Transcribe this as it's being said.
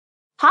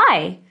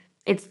Hi,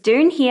 it's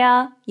Doone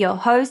here, your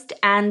host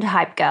and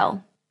hype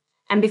girl.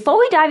 And before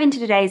we dive into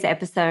today's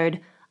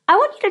episode, I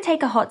want you to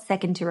take a hot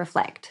second to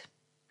reflect.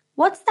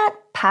 What's that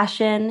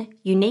passion,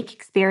 unique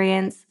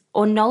experience,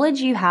 or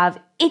knowledge you have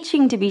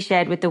itching to be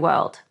shared with the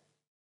world?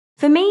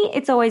 For me,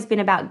 it's always been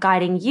about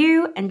guiding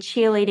you and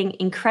cheerleading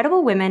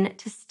incredible women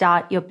to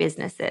start your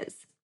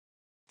businesses.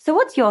 So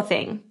what's your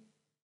thing?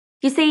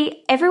 You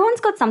see,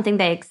 everyone's got something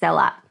they excel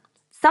at,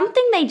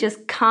 something they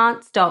just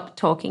can't stop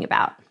talking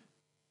about.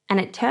 And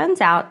it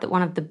turns out that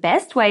one of the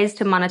best ways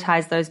to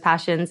monetize those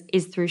passions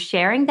is through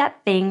sharing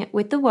that thing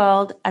with the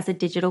world as a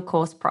digital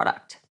course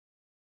product.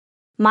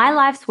 My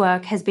life's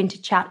work has been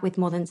to chat with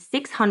more than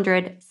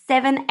 600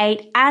 7,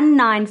 8, and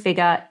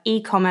 9-figure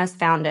e-commerce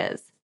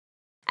founders.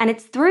 And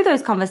it's through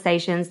those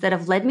conversations that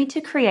have led me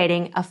to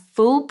creating a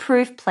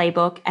foolproof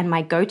playbook and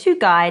my go-to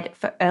guide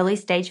for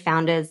early-stage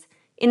founders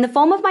in the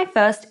form of my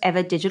first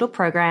ever digital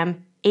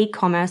program,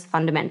 E-commerce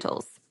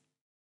Fundamentals.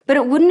 But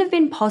it wouldn't have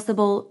been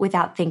possible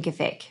without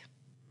Thinkific.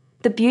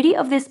 The beauty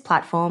of this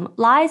platform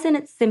lies in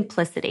its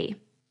simplicity.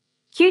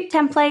 Cute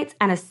templates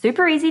and a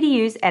super easy to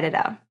use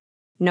editor.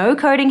 No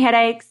coding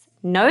headaches,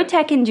 no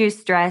tech-induced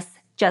stress,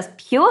 just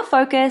pure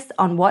focus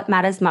on what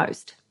matters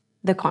most,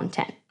 the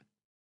content.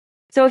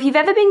 So if you've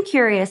ever been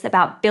curious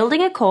about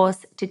building a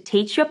course to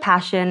teach your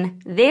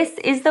passion, this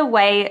is the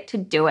way to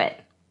do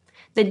it.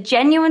 The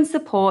genuine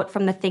support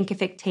from the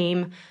Thinkific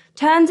team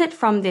turns it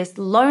from this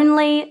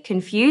lonely,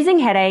 confusing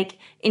headache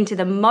into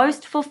the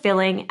most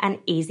fulfilling and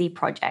easy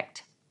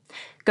project.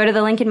 Go to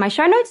the link in my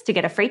show notes to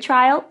get a free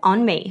trial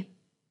on me.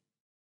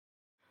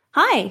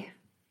 Hi,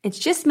 it's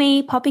just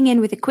me popping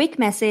in with a quick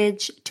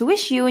message to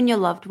wish you and your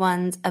loved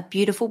ones a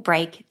beautiful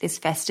break this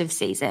festive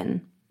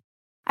season.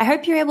 I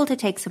hope you're able to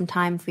take some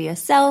time for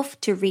yourself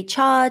to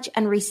recharge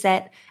and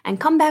reset and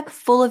come back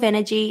full of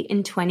energy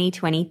in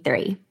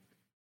 2023.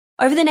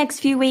 Over the next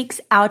few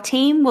weeks, our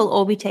team will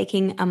all be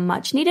taking a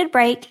much-needed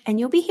break and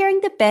you'll be hearing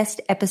the best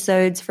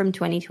episodes from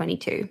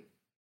 2022.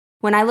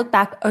 When I look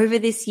back over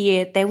this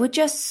year, there were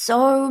just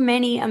so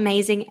many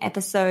amazing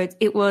episodes.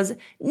 It was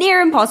near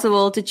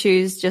impossible to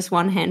choose just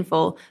one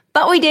handful,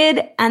 but we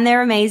did, and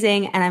they're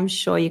amazing, and I'm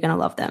sure you're going to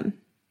love them.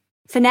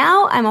 For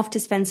now, I'm off to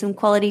spend some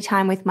quality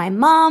time with my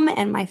mum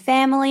and my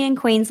family in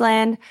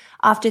Queensland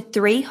after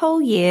 3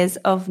 whole years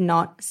of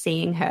not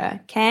seeing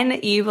her.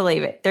 Can you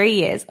believe it? 3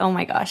 years. Oh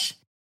my gosh.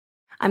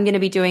 I'm going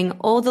to be doing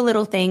all the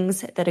little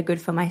things that are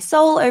good for my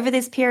soul over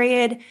this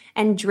period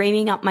and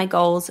dreaming up my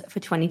goals for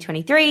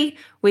 2023,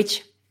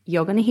 which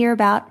you're going to hear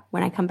about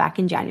when I come back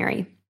in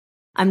January.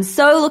 I'm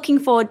so looking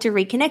forward to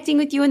reconnecting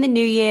with you in the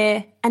new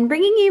year and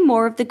bringing you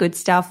more of the good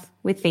stuff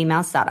with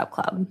Female Startup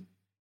Club.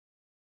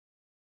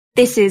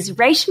 This is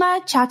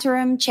Reshma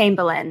Chattaram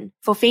Chamberlin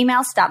for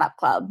Female Startup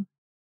Club.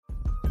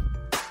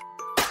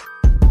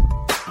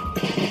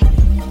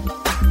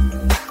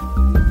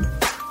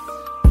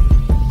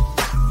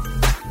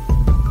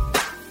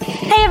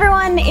 Hey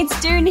everyone, it's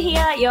Doone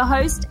here, your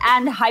host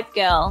and hype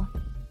girl.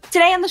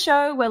 Today on the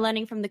show, we're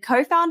learning from the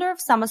co-founder of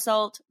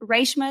Summersalt,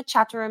 Reshma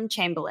Chattaram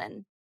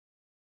Chamberlin.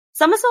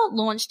 Summersalt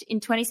launched in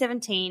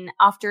 2017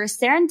 after a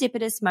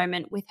serendipitous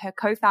moment with her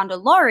co-founder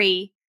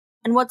Laurie,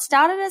 and what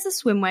started as a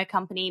swimwear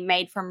company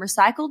made from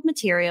recycled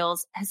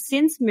materials has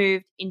since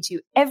moved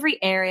into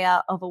every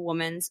area of a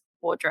woman's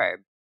wardrobe.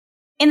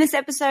 In this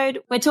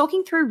episode, we're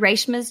talking through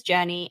Reshma's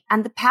journey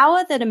and the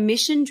power that a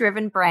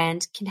mission-driven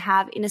brand can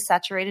have in a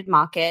saturated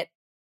market,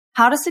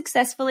 how to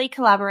successfully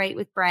collaborate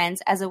with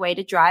brands as a way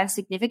to drive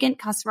significant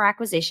customer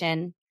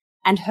acquisition,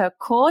 and her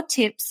core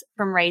tips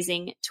from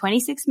raising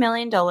 $26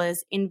 million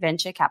in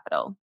venture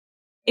capital.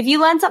 If you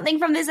learned something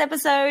from this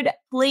episode,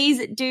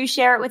 please do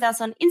share it with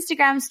us on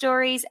Instagram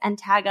stories and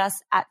tag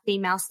us at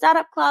Female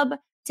Startup Club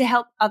to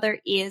help other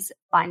ears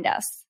find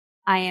us.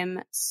 I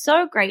am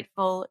so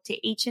grateful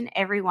to each and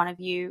every one of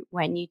you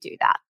when you do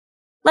that.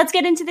 Let's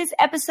get into this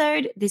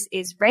episode. This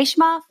is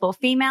Reshma for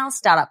Female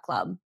Startup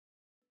Club.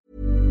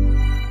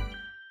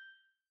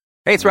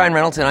 Hey, it's Ryan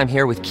Reynolds, and I'm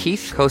here with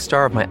Keith,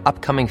 co-star of my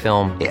upcoming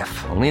film,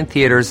 If, only in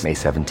theaters May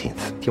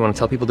 17th. Do you want to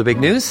tell people the big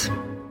news?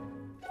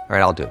 All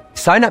right, I'll do it.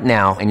 Sign up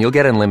now and you'll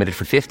get unlimited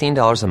for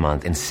 $15 a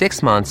month and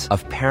 6 months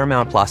of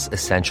Paramount Plus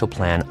Essential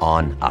Plan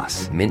on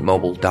us.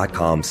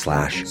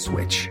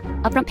 MintMobile.com/switch.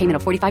 Upfront payment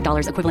of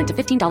 $45 equivalent to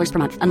 $15 per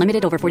month.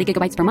 Unlimited over 40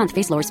 gigabytes per month.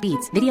 Face lower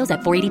speeds. Videos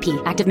at 480p.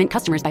 Active Mint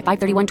customers by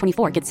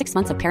 531.24 get 6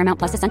 months of Paramount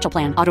Plus Essential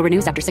Plan. Auto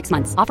renews after 6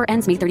 months. Offer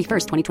ends May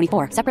 31st,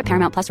 2024. Separate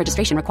Paramount Plus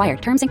registration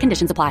required. Terms and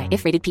conditions apply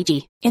if rated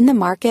PG. In the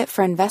market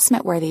for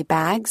investment-worthy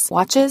bags,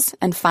 watches,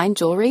 and fine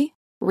jewelry,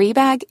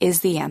 Rebag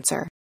is the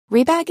answer.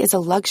 Rebag is a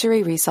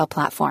luxury resale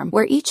platform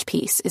where each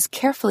piece is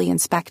carefully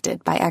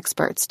inspected by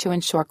experts to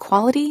ensure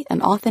quality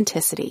and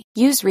authenticity.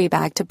 Use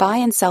Rebag to buy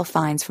and sell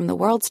finds from the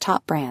world's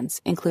top brands,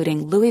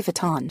 including Louis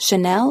Vuitton,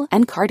 Chanel,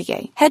 and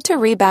Cartier. Head to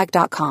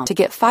Rebag.com to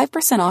get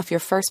 5% off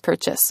your first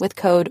purchase with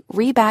code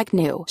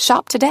REBAGNEW.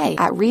 Shop today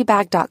at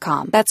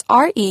Rebag.com. That's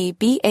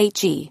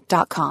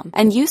REBAG.com.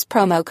 And use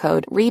promo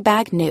code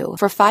REBAGNEW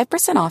for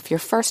 5% off your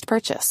first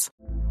purchase.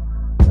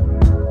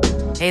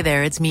 Hey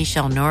there, it's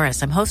Michelle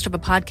Norris. I'm host of a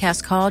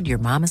podcast called Your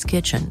Mama's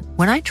Kitchen.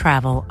 When I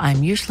travel,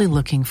 I'm usually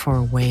looking for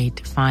a way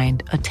to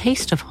find a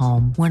taste of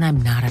home when I'm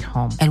not at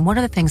home. And one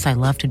of the things I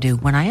love to do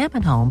when I am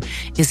at home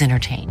is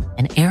entertain.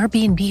 And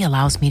Airbnb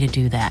allows me to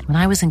do that. When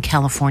I was in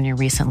California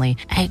recently,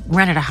 I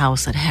rented a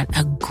house that had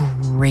a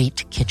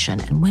great kitchen.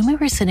 And when we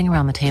were sitting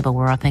around the table,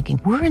 we're all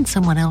thinking, we're in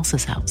someone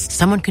else's house.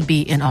 Someone could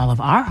be in all of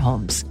our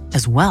homes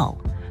as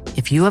well.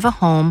 If you have a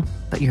home,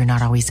 but you're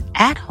not always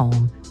at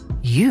home,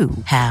 you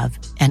have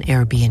an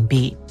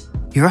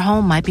Airbnb. Your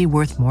home might be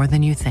worth more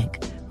than you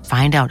think.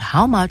 Find out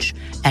how much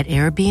at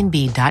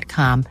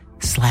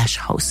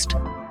airbnb.com/host.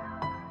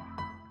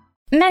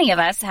 Many of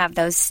us have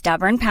those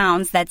stubborn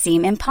pounds that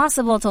seem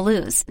impossible to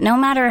lose, no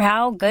matter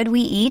how good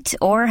we eat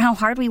or how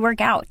hard we work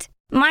out.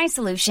 My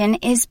solution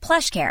is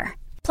PlushCare.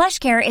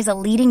 PlushCare is a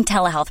leading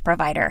telehealth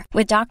provider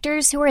with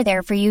doctors who are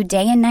there for you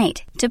day and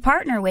night to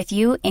partner with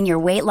you in your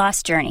weight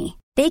loss journey.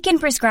 They can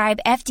prescribe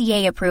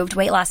FDA-approved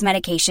weight loss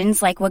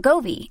medications like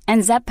Wegovy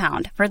and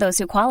Zepbound for those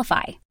who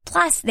qualify.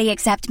 Plus, they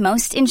accept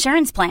most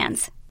insurance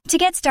plans. To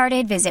get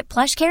started, visit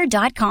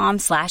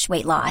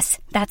plushcare.com/weightloss.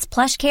 That's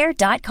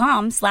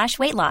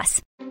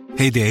plushcare.com/weightloss.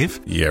 Hey, Dave.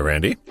 Yeah,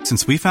 Randy.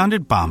 Since we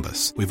founded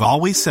Bombas, we've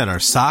always said our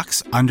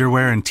socks,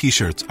 underwear, and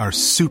T-shirts are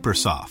super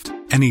soft.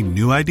 Any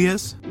new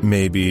ideas?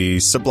 Maybe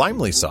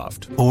sublimely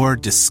soft. Or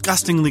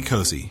disgustingly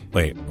cozy.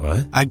 Wait,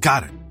 what? I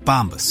got it.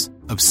 Bombas.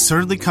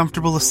 Absurdly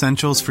comfortable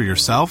essentials for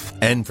yourself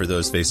and for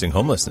those facing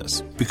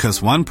homelessness.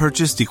 Because one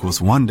purchased equals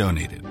one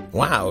donated.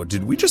 Wow,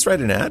 did we just write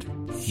an ad?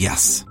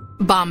 Yes.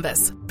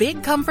 Bombas.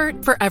 Big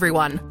comfort for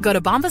everyone. Go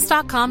to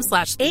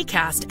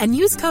bombas.com/ACAST and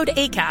use code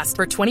ACAST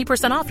for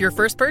 20% off your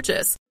first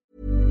purchase.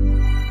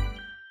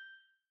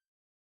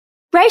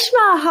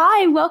 Reshma,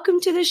 hi,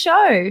 welcome to the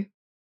show.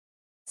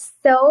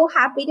 So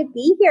happy to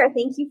be here.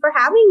 Thank you for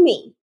having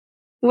me.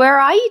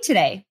 Where are you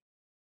today?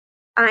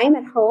 I'm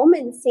at home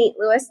in St.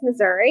 Louis,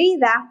 Missouri.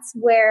 That's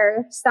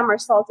where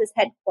Summersalt is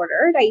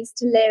headquartered. I used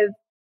to live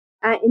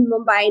in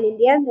Mumbai in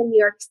India and then New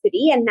York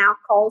City and now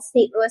call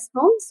St. Louis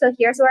home. So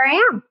here's where I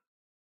am.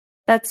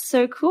 That's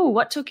so cool.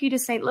 What took you to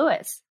St.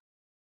 Louis?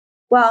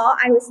 Well,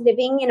 I was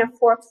living in a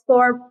fourth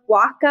floor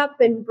walk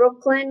up in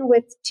Brooklyn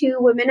with two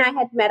women I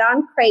had met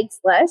on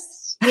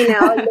Craigslist,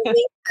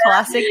 living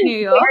classic New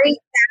York, very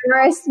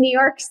glamorous New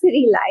York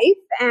City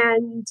life.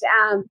 And,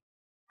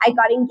 I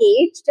got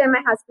engaged and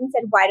my husband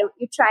said, why don't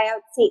you try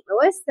out St.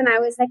 Louis? And I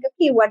was like,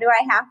 okay, what do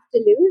I have to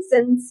lose?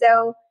 And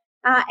so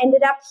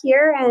ended up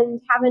here and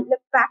haven't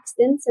looked back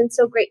since, and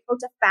so grateful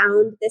to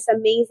found this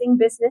amazing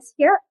business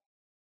here.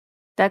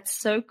 That's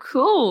so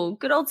cool.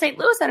 Good old St.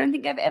 Louis. I don't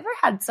think I've ever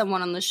had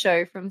someone on the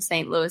show from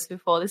St. Louis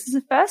before. This is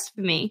a first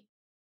for me.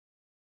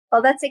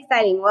 Well, that's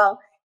exciting. Well,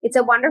 it's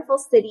a wonderful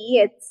city.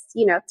 It's,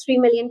 3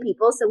 million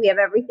people. So we have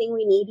everything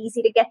we need.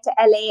 Easy to get to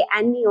LA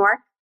and New York.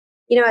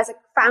 As a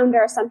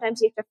founder,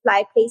 sometimes you have to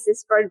fly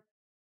places for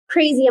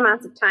crazy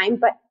amounts of time,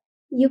 but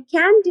you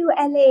can do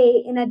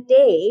LA in a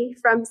day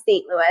from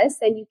St. Louis,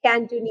 and you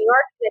can do New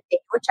York in a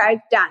day, which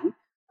I've done.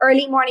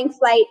 Early morning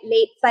flight,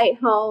 late flight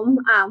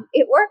home.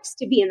 It works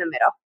to be in the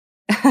middle.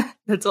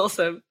 That's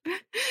awesome.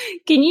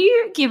 Can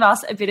you give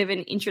us a bit of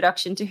an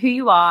introduction to who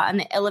you are and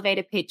the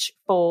elevator pitch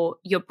for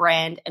your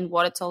brand and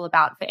what it's all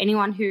about for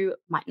anyone who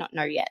might not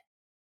know yet?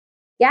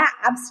 Yeah,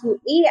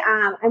 absolutely.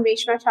 I'm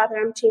Reshma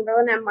Chattaram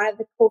Chamberlin. I'm one of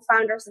the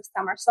co-founders of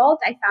Summersalt.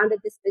 I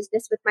founded this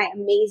business with my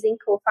amazing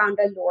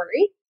co-founder,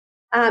 Lori.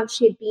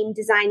 She had been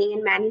designing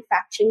and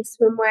manufacturing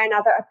swimwear and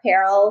other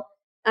apparel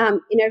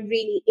in a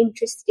really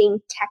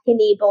interesting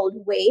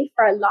tech-enabled way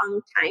for a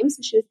long time.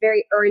 So she was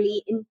very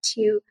early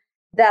into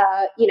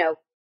the,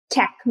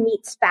 tech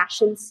meets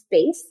fashion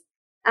space.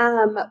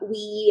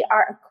 We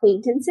are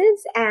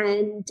acquaintances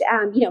and,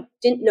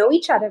 didn't know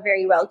each other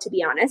very well, to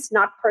be honest,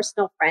 not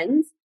personal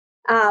friends.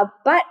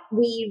 But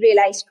we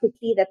realized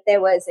quickly that there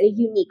was a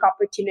unique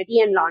opportunity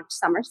and launched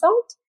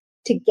Summersalt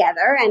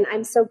together. And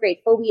I'm so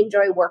grateful. We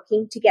enjoy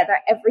working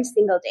together every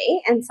single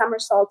day. And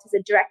Summersalt is a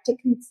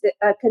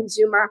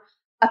direct-to-consumer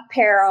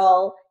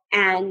apparel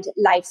and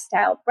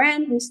lifestyle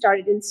brand. We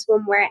started in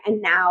swimwear and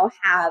now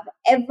have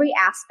every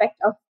aspect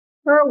of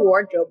her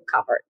wardrobe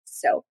covered.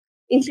 So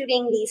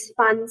including these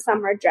fun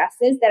summer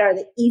dresses that are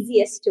the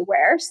easiest to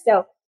wear.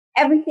 So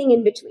everything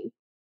in between.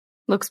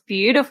 Looks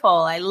beautiful.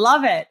 I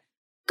love it.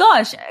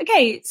 Gosh,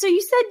 okay, so you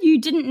said you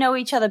didn't know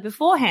each other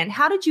beforehand.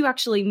 How did you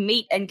actually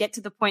meet and get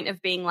to the point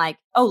of being like,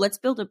 oh, let's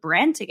build a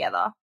brand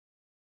together?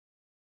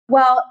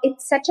 Well,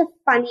 it's such a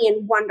funny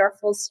and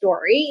wonderful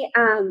story.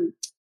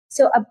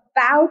 So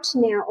about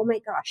now, oh my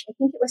gosh, I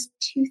think it was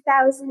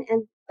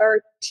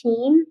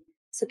 2013.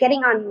 So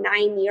getting on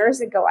 9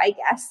 years ago, I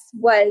guess,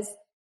 was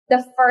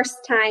the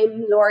first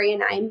time Lori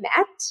and I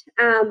met.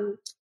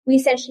 We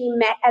essentially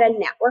met at a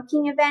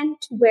networking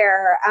event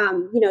where,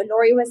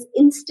 Lori was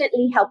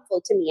instantly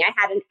helpful to me. I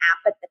had an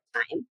app at the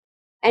time.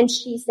 And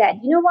she said,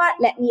 you know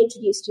what, let me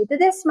introduce you to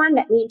this one.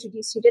 Let me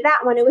introduce you to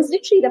that one. It was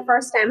literally the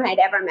first time I'd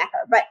ever met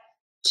her. But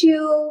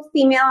two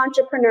female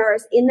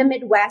entrepreneurs in the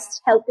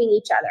Midwest helping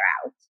each other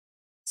out.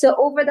 So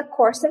over the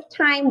course of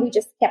time, we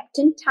just kept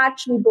in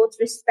touch. We both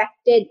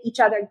respected each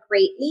other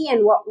greatly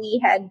and what we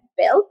had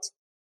built.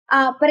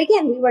 But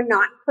again, we were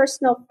not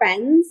personal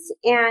friends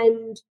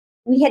and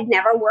we had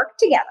never worked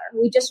together.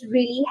 We just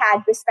really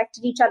had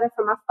respected each other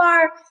from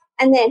afar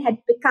and then had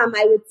become,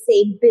 I would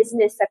say,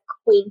 business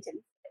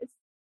acquaintances.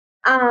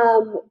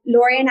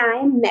 Lori and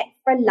I met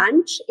for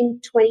lunch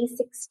in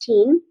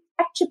 2016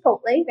 at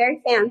Chipotle,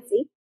 very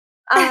fancy.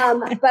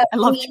 But I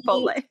love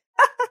Chipotle.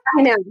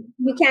 I know,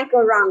 you can't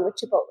go wrong with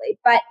Chipotle.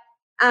 But,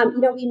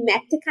 we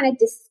met to kind of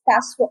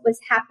discuss what was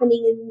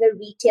happening in the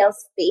retail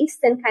space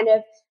and kind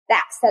of the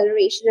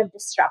acceleration of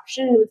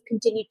disruption. And we've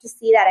continued to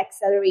see that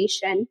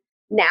acceleration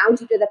now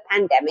due to the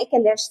pandemic.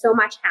 And there's so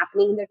much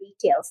happening in the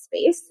retail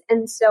space.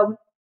 And so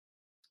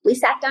we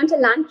sat down to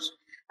lunch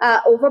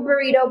over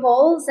burrito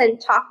bowls and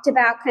talked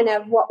about kind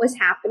of what was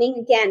happening.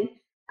 Again,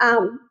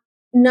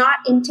 not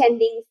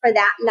intending for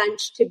that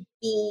lunch to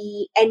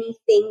be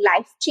anything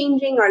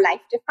life-changing or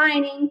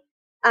life-defining.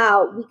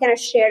 We kind of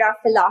shared our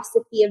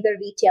philosophy of the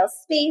retail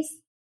space.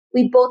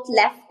 We both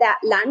left that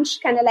lunch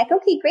kind of like,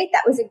 okay, great.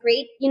 That was a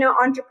great,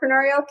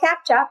 entrepreneurial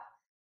catch-up.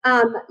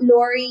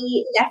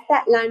 Lori left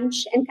that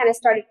lunch and kind of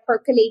started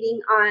percolating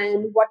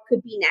on what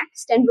could be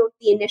next and wrote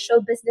the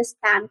initial business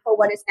plan for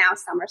what is now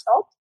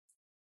Summersalt.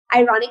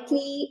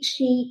 Ironically,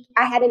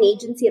 I had an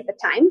agency at the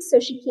time,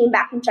 so she came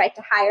back and tried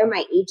to hire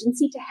my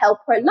agency to help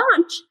her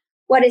launch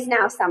what is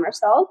now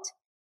Summersalt.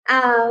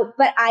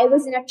 But I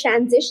was in a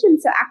transition,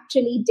 so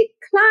actually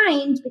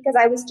declined because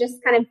I was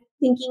just kind of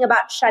thinking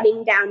about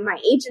shutting down my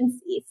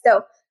agency.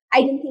 So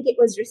I didn't think it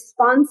was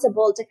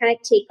responsible to kind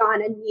of take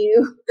on a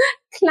new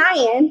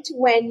client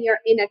when you're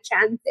in a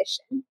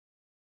transition.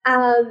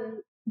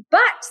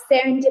 But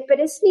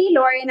serendipitously,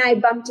 Lori and I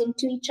bumped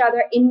into each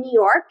other in New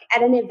York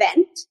at an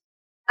event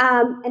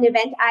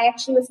I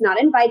actually was not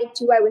invited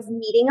to. I was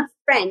meeting a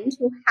friend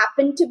who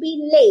happened to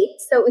be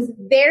late. So it was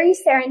very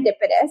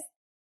serendipitous.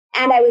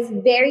 And I was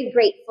very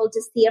grateful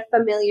to see a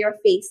familiar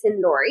face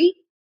in Lori.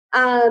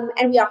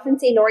 And we often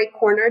say Lori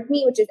cornered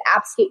me, which is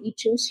absolutely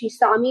true. She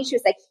saw me. She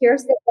was like,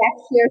 here's the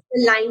deck, here's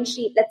the line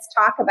sheet. Let's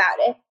talk about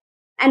it.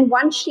 And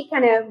once she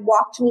kind of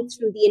walked me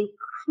through the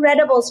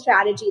incredible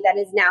strategy that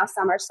is now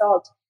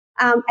Summersalt,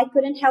 I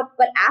couldn't help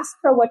but ask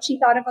her what she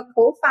thought of a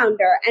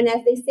co-founder. And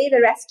as they say,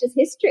 the rest is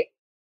history.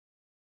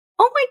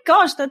 Oh my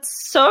gosh,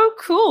 that's so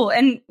cool.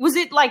 And was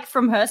it like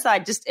from her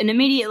side just an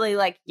immediately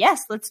like,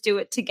 yes, let's do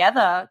it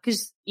together?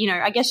 Because,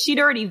 I guess she'd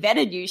already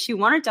vetted you. She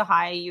wanted to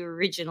hire you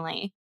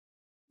originally.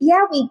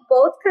 Yeah, we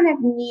both kind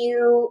of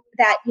knew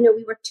that,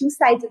 we were two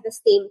sides of the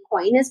same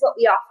coin is what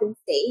we often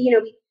say.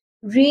 We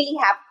really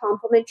have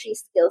complementary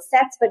skill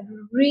sets, but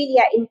really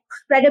are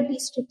incredibly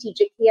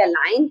strategically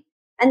aligned.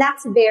 And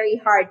that's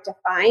very hard to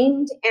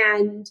find.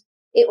 And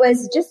it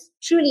was just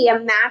truly a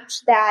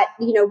match that,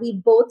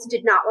 we both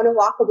did not want to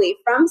walk away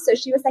from. So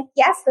she was like,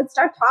 yes, let's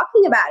start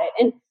talking about it.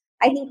 And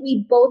I think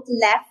we both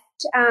left,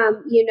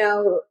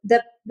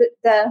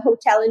 the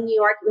hotel in New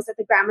York. It was at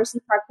the Gramercy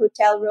Park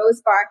Hotel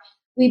Rose Bar.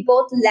 We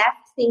both left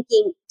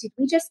thinking, did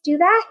we just do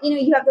that?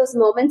 You have those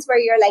moments where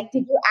you're like,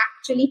 did you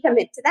actually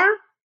commit to that?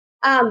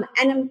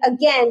 And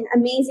again,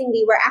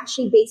 amazingly, we're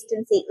actually based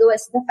in St.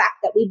 Louis. The fact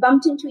that we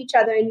bumped into each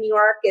other in New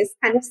York is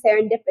kind of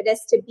serendipitous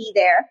to be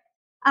there.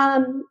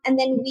 And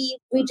then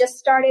we just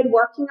started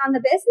working on the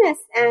business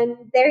and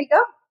there you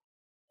go.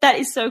 That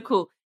is so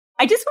cool.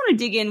 I just want to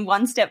dig in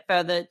one step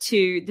further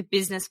to the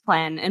business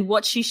plan and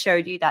what she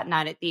showed you that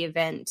night at the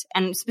event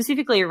and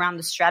specifically around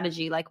the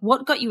strategy. Like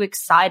what got you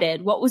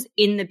excited? What was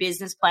in the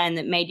business plan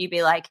that made you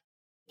be like,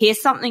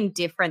 here's something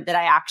different that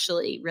I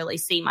actually really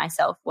see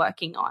myself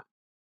working on?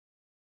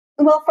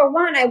 Well, for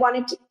one, I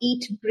wanted to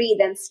eat,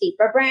 breathe, and sleep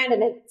our brand.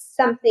 And it's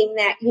something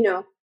that,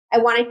 I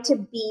wanted to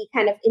be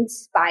kind of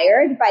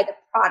inspired by the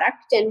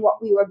product and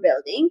what we were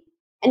building.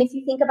 And if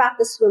you think about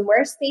the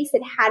swimwear space,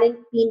 it hadn't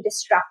been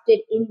disrupted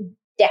in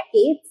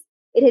decades.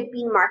 It had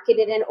been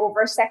marketed in an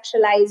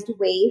over-sexualized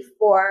way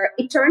for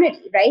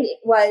eternity, right? It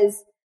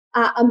was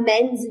a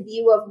men's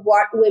view of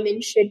what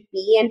women should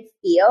be and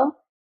feel.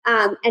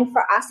 And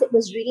for us, it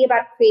was really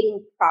about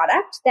creating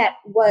product that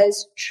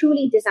was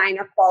truly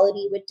designer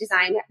quality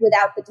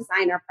without the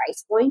designer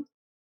price point,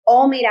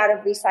 all made out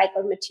of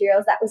recycled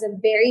materials. That was a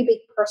very big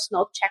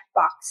personal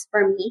checkbox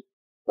for me.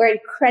 We're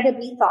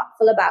incredibly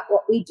thoughtful about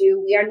what we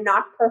do. We are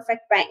not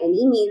perfect by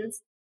any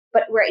means,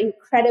 but we're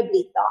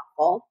incredibly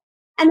thoughtful.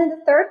 And then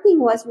the third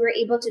thing was we were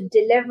able to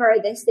deliver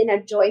this in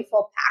a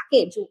joyful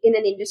package in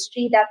an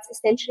industry that's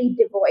essentially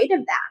devoid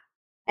of that.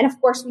 And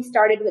of course, we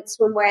started with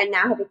swimwear and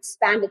now have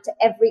expanded to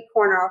every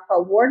corner of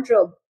our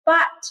wardrobe.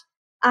 But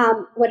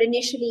what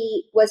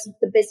initially was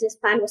the business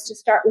plan was to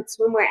start with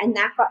swimwear. And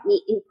that got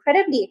me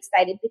incredibly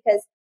excited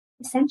because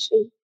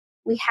essentially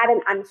we had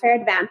an unfair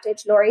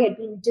advantage. Lori had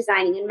been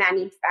designing and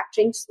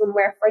manufacturing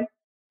swimwear for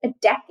a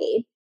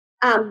decade.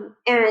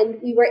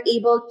 And we were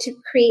able to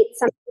create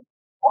something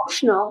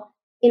optional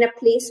in a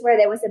place where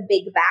there was a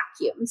big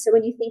vacuum. So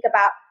when you think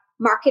about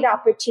market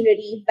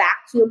opportunity,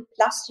 vacuum,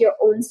 plus your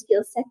own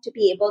skill set to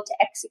be able to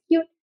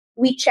execute,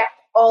 we checked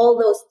all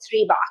those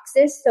three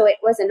boxes. So it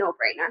was a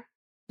no-brainer.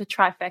 The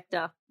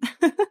trifecta.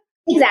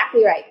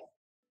 Exactly right.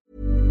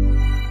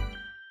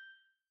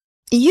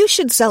 You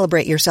should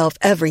celebrate yourself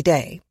every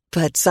day,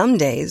 but some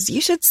days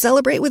you should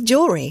celebrate with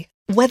jewelry.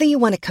 Whether you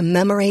want to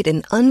commemorate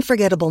an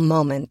unforgettable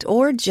moment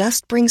or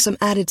just bring some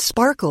added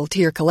sparkle to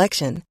your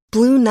collection,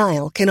 Blue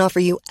Nile can offer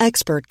you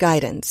expert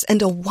guidance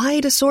and a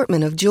wide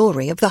assortment of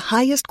jewelry of the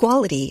highest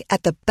quality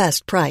at the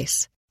best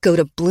price. Go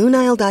to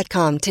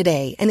BlueNile.com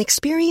today and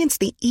experience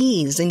the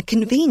ease and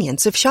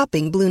convenience of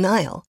shopping Blue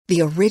Nile,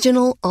 the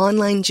original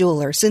online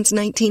jeweler since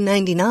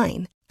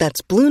 1999.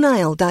 That's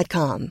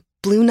BlueNile.com.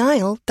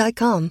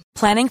 BlueNile.com.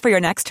 Planning for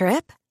your next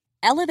trip?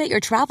 Elevate your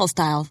travel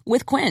style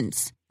with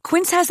Quince.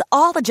 Quince has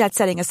all the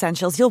jet-setting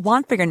essentials you'll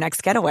want for your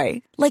next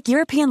getaway, like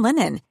European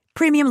linen,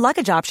 premium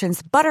luggage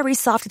options, buttery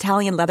soft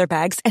Italian leather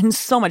bags, and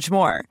so much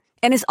more.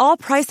 And is all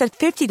priced at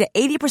 50 to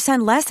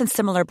 80% less than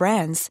similar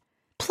brands.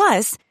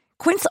 Plus,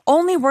 Quince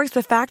only works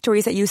with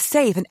factories that use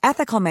safe and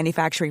ethical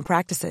manufacturing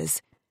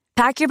practices.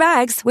 Pack your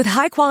bags with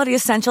high-quality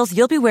essentials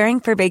you'll be wearing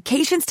for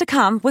vacations to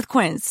come with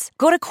Quince.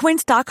 Go to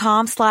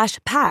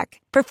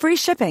quince.com/pack for free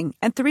shipping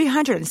and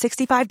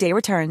 365-day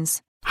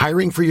returns.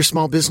 Hiring for your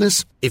small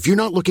business? If you're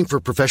not looking for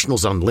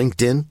professionals on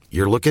LinkedIn,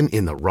 you're looking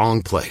in the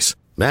wrong place.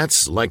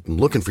 That's like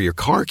looking for your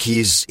car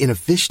keys in a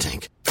fish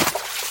tank.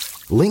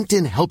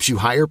 LinkedIn helps you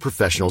hire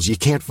professionals you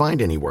can't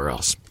find anywhere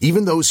else,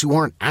 even those who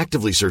aren't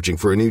actively searching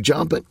for a new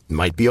job but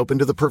might be open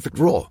to the perfect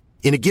role.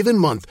 In a given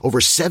month, over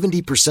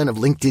 70% of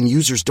LinkedIn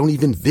users don't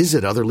even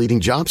visit other leading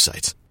job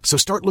sites. So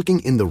start looking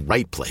in the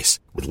right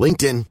place. With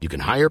LinkedIn, you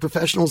can hire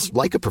professionals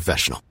like a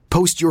professional.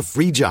 Post your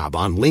free job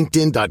on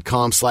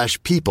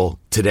linkedin.com/people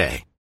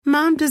today.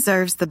 Mom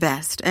deserves the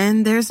best,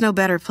 and there's no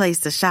better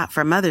place to shop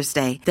for Mother's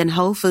Day than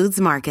Whole Foods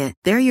Market.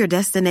 They're your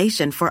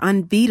destination for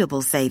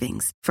unbeatable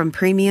savings, from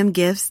premium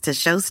gifts to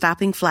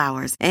show-stopping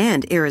flowers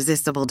and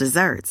irresistible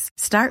desserts.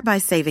 Start by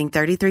saving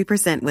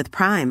 33% with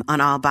Prime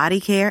on all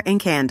body care and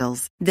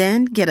candles.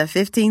 Then get a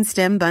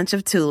 15-stem bunch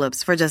of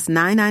tulips for just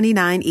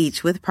 $9.99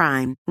 each with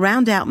Prime.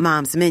 Round out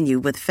Mom's menu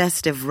with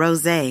festive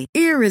rosé,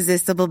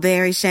 irresistible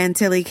berry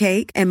chantilly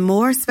cake, and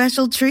more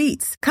special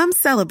treats. Come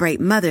celebrate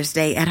Mother's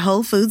Day at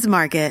Whole Foods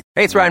Market.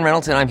 Hey, it's Ryan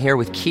Reynolds, and I'm here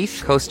with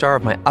Keith, co-star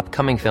of my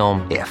upcoming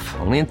film, If,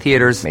 only in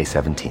theaters May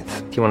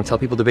 17th. Do you want to tell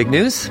people the big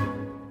news?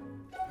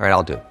 All right,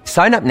 I'll do it.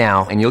 Sign up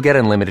now and you'll get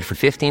unlimited for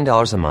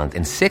 $15 a month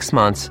and 6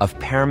 months of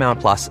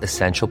Paramount Plus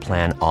Essential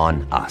Plan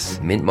on us.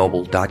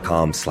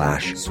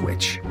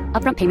 MintMobile.com/switch.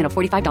 Upfront payment of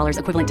 $45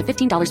 equivalent to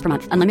 $15 per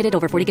month. Unlimited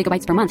over 40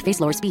 gigabytes per month.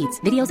 Face lower speeds.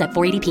 Videos at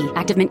 480p.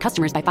 Active Mint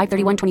customers by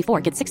 531.24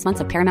 get 6 months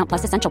of Paramount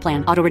Plus Essential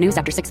Plan. Auto renews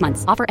after 6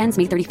 months. Offer ends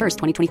May 31st,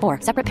 2024.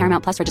 Separate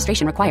Paramount Plus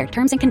registration required.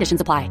 Terms and conditions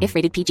apply if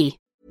rated PG.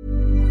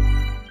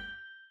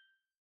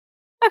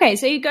 Okay,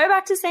 so you go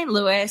back to St.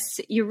 Louis,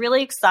 you're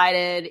really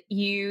excited,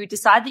 you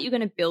decide that you're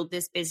going to build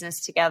this business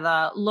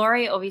together.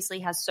 Laurie obviously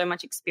has so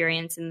much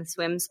experience in the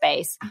swim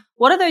space.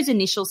 What are those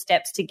initial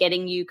steps to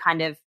getting you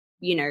kind of,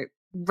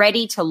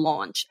 ready to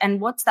launch? And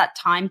what's that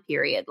time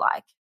period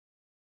like?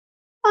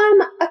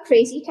 A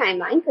crazy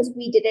timeline, because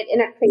we did it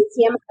in a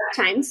crazy amount of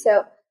time.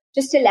 So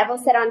just to level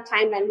set on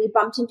timeline, we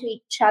bumped into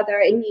each other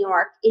in New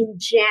York in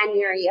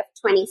January of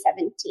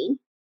 2017.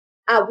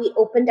 We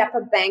opened up a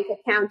bank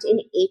account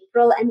in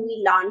April and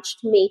we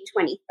launched May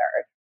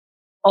 23rd.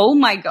 Oh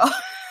my God.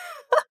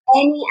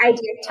 Any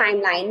idea of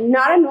timeline?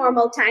 Not a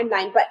normal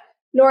timeline, but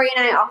Laurie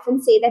and I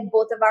often say that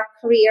both of our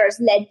careers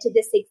led to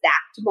this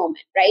exact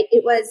moment, right?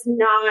 It was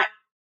not,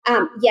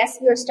 yes,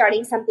 we were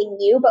starting something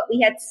new, but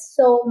we had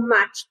so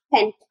much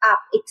pent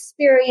up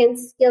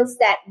experience, skill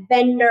set,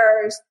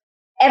 vendors,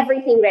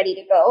 everything ready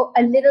to go.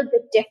 A little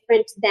bit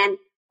different than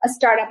a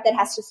startup that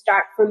has to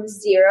start from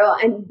zero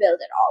and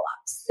build it all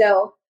up.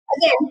 So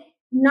again,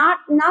 not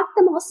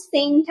the most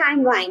sane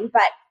timeline,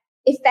 but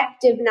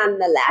effective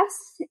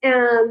nonetheless.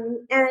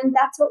 And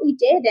that's what we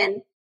did.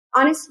 And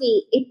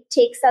honestly, it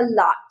takes a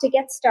lot to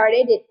get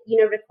started. It,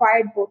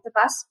 required both of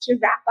us to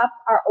wrap up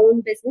our own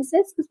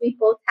businesses because we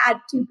both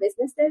had two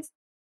businesses.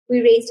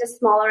 We raised a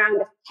small round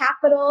of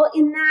capital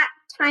in that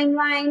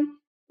timeline.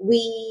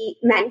 We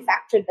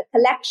manufactured the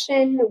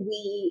collection,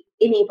 we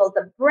enabled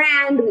the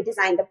brand, we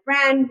designed the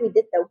brand, we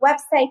did the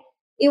website.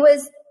 It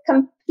was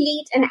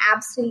complete and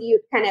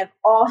absolute kind of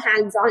all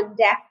hands on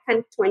deck, kind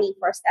of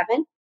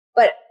 24/7.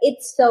 But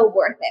it's so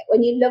worth it.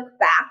 When you look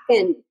back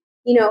and,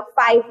 we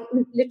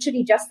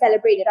literally just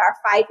celebrated our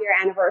 5-year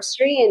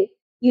anniversary, and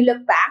you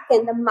look back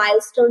and the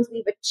milestones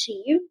we've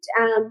achieved,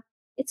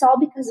 it's all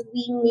because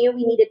we knew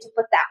we needed to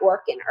put that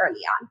work in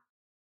early on.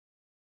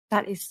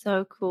 That is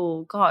so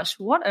cool. Gosh,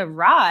 what a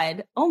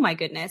ride. Oh my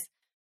goodness.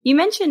 You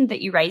mentioned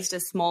that you raised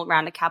a small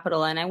round of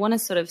capital, and I want to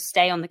sort of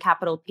stay on the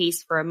capital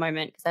piece for a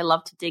moment because I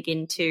love to dig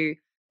into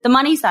the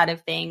money side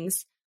of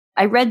things.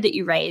 I read that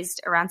you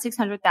raised around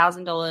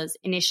 $600,000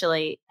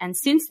 initially, and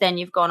since then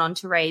you've gone on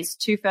to raise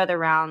 2 further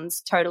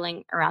rounds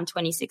totaling around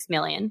 $26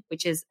 million,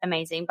 which is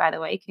amazing, by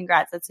the way.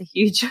 Congrats. That's a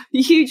huge,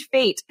 huge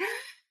feat.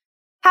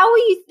 How were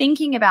you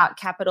thinking about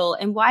capital,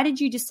 and why did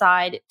you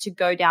decide to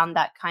go down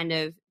that kind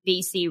of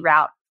VC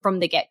route from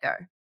the get-go?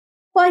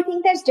 Well, I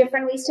think there's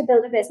different ways to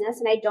build a business,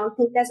 and I don't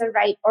think there's a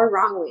right or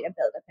wrong way to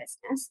build a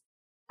business.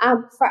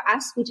 For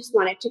us, we just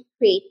wanted to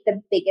create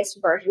the biggest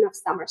version of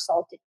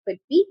Summersalt it could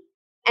be.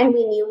 And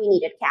we knew we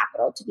needed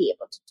capital to be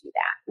able to do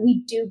that.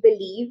 We do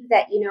believe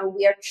that,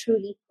 we are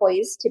truly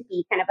poised to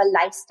be kind of a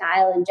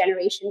lifestyle and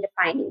generation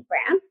defining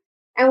brand.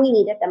 And we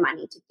needed the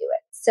money to do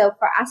it. So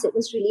for us, it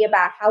was really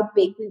about how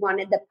big we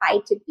wanted the pie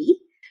to be,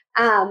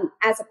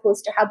 as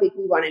opposed to how big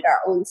we wanted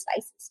our own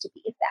slices to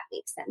be, if that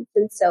makes sense.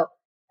 And so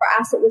for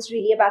us, it was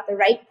really about the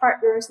right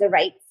partners, the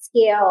right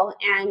scale,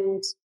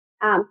 and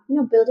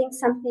building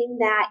something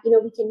that,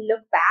 we can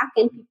look back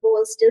and people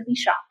will still be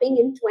shopping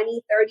in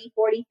 20, 30,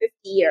 40, 50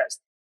 years.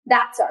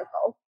 That's our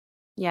goal.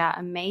 Yeah,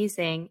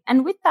 amazing.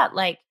 And with that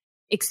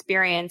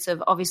experience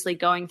of obviously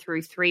going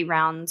through 3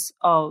 rounds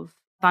of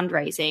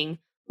fundraising,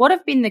 what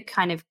have been the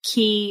kind of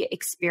key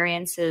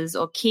experiences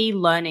or key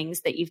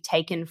learnings that you've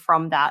taken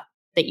from that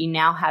you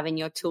now have in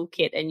your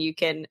toolkit and you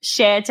can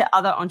share to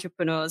other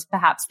entrepreneurs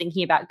perhaps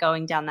thinking about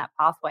going down that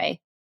pathway?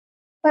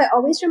 But I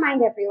always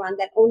remind everyone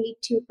that only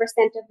 2%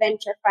 of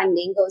venture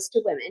funding goes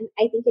to women.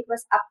 I think it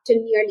was up to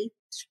nearly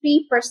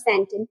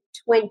 3% in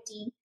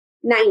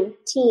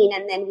 2019,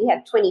 and then we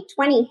had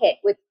 2020 hit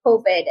with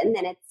COVID, and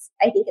then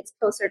I think it's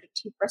closer to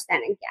 2%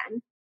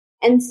 again.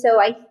 And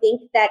so I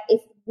think that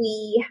if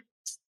we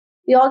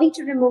all need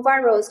to remove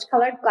our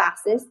rose-colored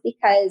glasses,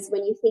 because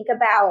when you think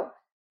about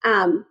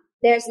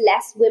there's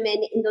less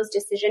women in those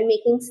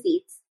decision-making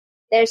seats.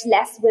 There's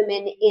less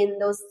women in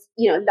those,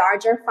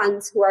 larger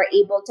funds who are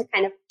able to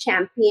kind of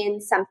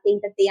champion something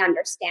that they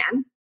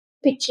understand.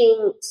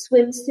 Pitching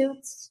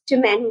swimsuits to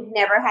men who've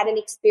never had an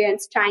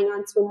experience trying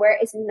on swimwear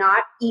is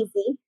not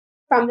easy.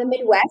 From the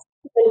Midwest,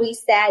 when we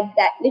said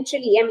that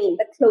literally,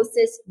 the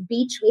closest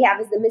beach we have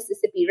is the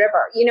Mississippi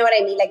River. You know what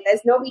I mean?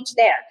 There's no beach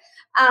there,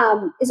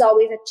 is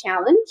always a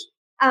challenge.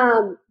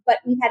 But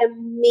we've had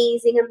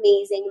amazing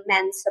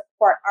men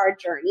support our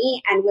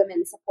journey and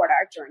women support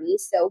our journey.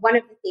 So one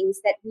of the things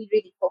that we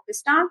really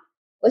focused on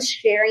was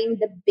sharing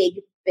the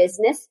big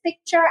business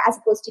picture as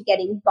opposed to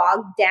getting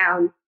bogged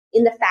down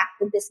in the fact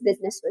that this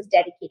business was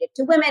dedicated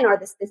to women or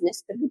this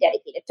business could be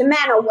dedicated to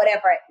men or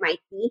whatever it might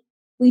be.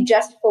 We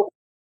just focused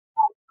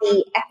on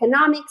the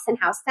economics and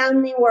how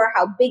sound they were,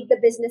 how big the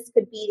business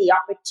could be, the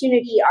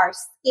opportunity, our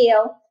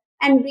scale.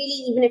 And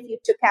really, even if you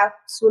took out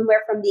swimwear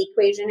from the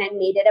equation and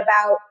made it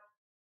about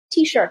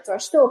t-shirts or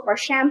soap or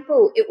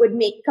shampoo, it would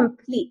make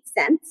complete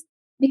sense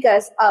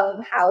because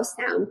of how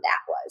sound that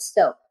was.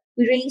 So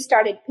we really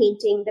started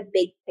painting the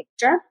big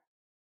picture.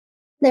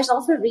 There's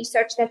also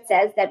research that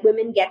says that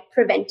women get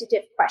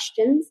preventative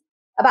questions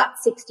about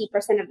 60%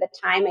 of the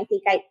time. I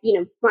think I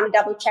want to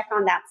double check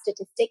on that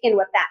statistic. And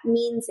what that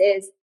means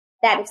is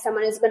that if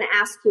someone is going to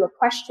ask you a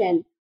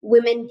question,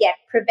 women get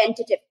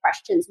preventative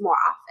questions more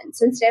often.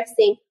 So instead of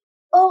saying,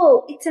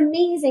 "Oh, it's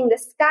amazing, the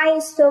sky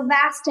is so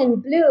vast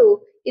and blue,"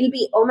 it'll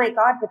be, "Oh my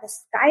God, but the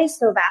sky is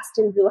so vast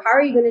and blue. How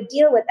are you going to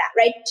deal with that?"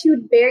 Right?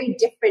 2 very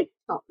different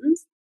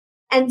tones.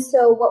 And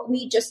so what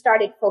we just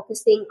started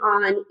focusing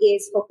on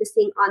is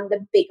focusing on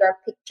the bigger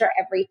picture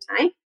every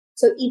time.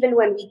 So even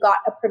when we got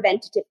a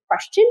preventative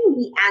question,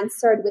 we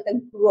answered with a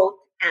growth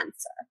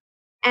answer.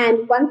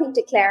 And one thing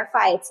to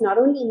clarify, it's not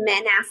only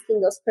men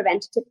asking those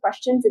preventative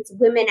questions, it's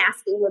women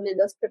asking women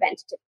those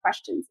preventative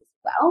questions as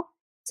well.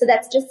 So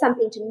that's just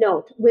something to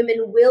note.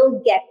 Women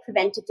will get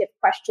preventative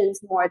questions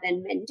more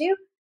than men do.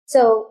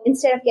 So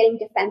instead of getting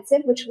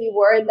defensive, which we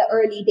were in the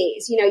early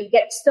days, you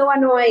get so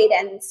annoyed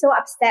and so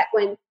upset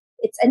when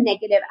it's a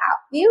negative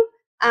outview.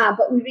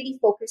 But we really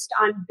focused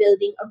on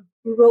building a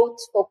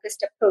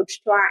growth-focused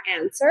approach to our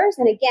answers.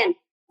 And again,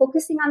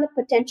 focusing on the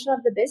potential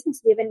of the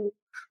business. We have an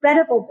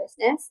incredible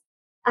business.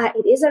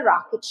 It is a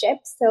rocket ship.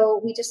 So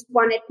we just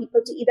wanted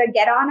people to either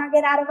get on or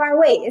get out of our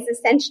way is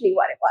essentially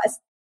what it was.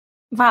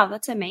 Wow,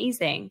 that's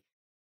amazing.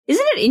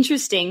 Isn't it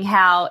interesting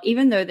how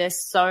even though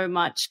there's so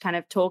much kind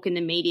of talk in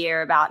the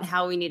media about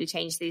how we need to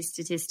change these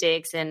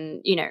statistics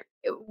and,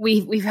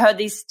 we've heard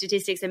these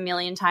statistics a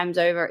million times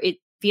over, it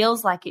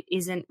feels like it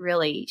isn't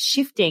really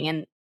shifting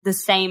and the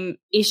same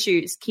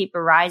issues keep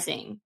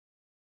arising?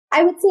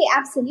 I would say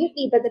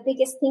absolutely. But the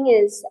biggest thing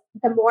is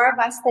the more of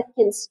us that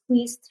can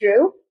squeeze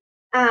through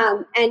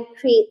and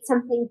create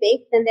something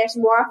big, then there's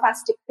more of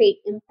us to create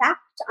impact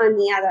on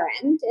the other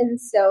end.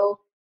 And so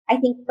I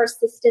think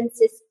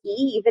persistence is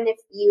key, even if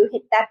you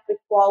hit that brick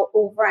wall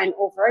over and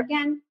over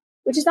again,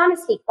 which is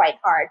honestly quite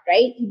hard,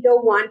 right? You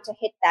don't want to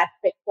hit that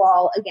brick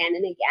wall again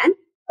and again,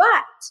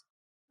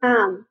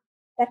 but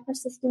that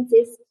persistence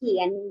is key.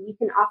 And you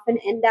can often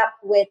end up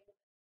with,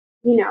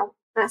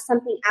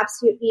 something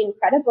absolutely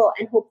incredible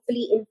and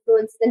hopefully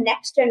influence the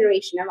next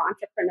generation of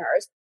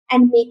entrepreneurs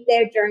and make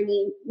their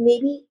journey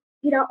maybe,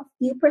 a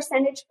few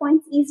percentage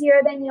points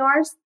easier than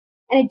yours.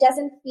 And it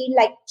doesn't feel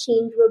like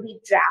change will be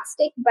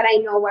drastic, but I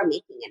know we're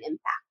making an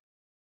impact.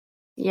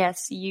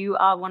 Yes, you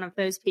are one of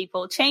those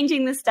people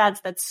changing the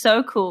stats. That's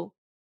so cool.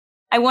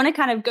 I want to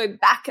kind of go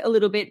back a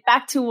little bit,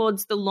 back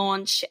towards the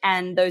launch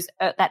and those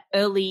that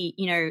early,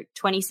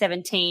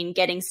 2017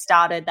 getting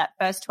started, that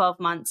first 12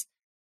 months.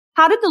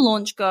 How did the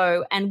launch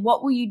go, and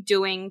what were you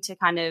doing to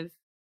kind of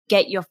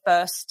get your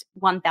first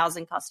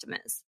 1,000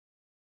 customers?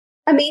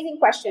 Amazing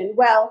question.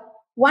 Well,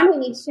 one, we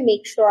needed to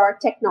make sure our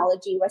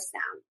technology was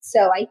sound.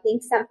 So I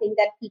think something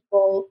that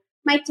people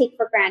might take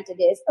for granted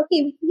is,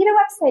 okay, we can get a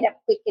website up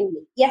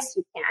quickly. Yes,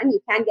 you can. You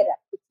can get it up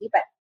quickly,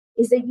 but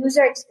is the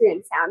user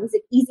experience sound? Is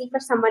it easy for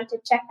someone to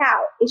check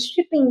out? Is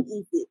shipping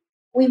easy?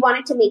 We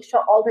wanted to make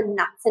sure all the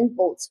nuts and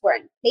bolts were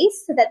in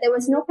place so that there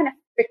was no kind of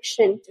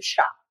friction to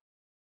shop.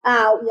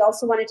 We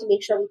also wanted to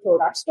make sure we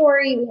told our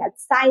story. We had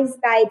size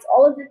guides,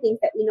 all of the things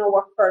that we know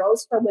were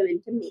hurdles for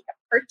women to make a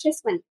purchase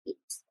when it came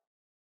to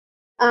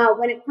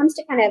when it comes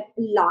to kind of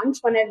launch,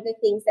 one of the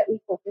things that we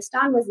focused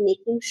on was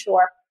making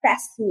sure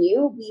press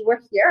knew we were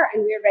here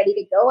and we were ready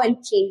to go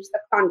and change the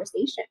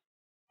conversation.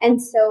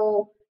 And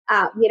so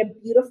we had a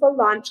beautiful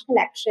launch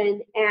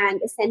collection,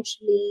 and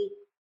essentially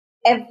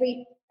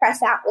every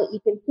press outlet you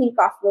can think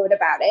of wrote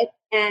about it.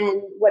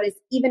 And what is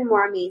even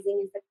more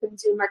amazing is the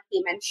consumer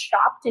came and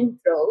shopped in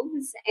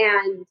droves,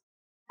 and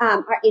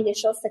our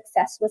initial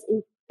success was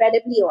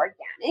incredibly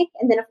organic.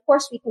 And then, of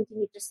course, we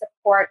continued to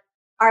support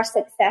our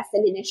success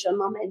and initial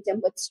momentum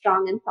with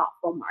strong and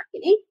thoughtful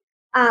marketing.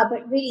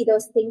 But really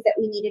those things that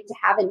we needed to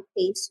have in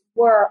place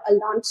were a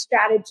launch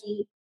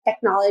strategy,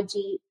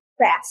 technology,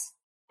 press,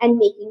 and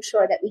making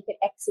sure that we could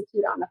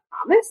execute on the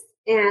promise,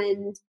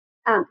 and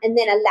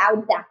then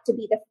allowed that to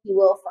be the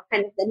fuel for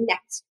kind of the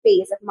next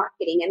phase of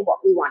marketing and what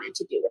we wanted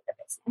to do with the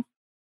business.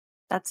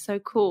 That's so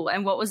cool.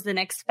 And what was the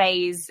next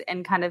phase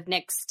and kind of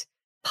next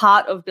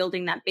part of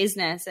building that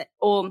business?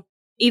 Or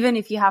even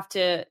if you have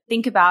to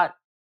think about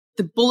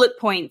the bullet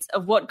points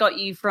of what got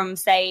you from,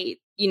 say,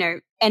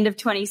 end of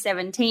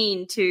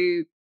 2017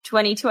 to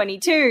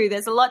 2022,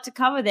 there's a lot to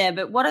cover there.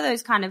 But what are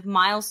those kind of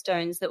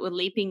milestones that were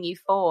leaping you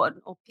forward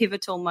or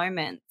pivotal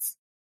moments?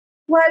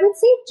 Well, I would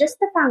say just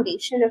the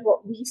foundation of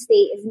what we say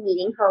is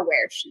meeting her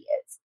where she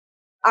is.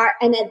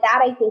 And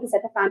that, I think, is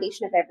at the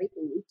foundation of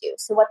everything we do.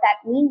 So what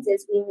that means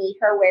is we meet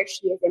her where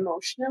she is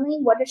emotionally.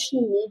 What does she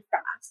need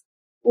from us?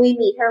 We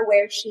meet her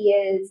where she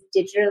is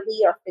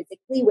digitally or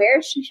physically. Where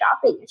is she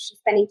shopping? Is she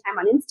spending time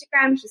on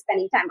Instagram? Is she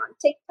spending time on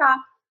TikTok?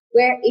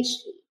 Where is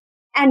she?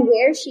 And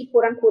where is she,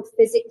 quote unquote,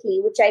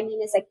 physically, which I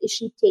mean is like, is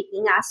she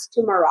taking us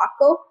to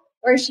Morocco,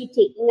 or is she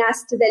taking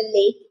us to the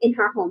lake in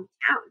her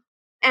hometown?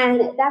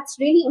 And that's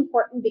really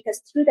important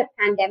because through the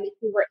pandemic,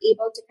 we were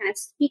able to kind of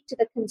speak to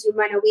the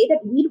consumer in a way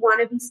that we'd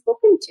want to be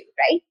spoken to,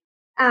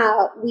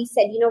 right? We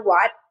said, you know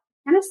what?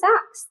 Kind of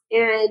sucks.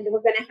 And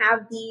we're going to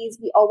have these.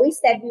 We always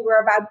said we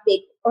were about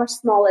big or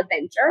small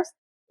adventures.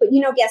 But,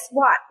 guess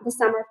what? The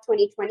summer of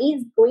 2020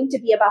 is going to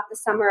be about the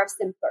summer of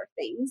simpler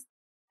things.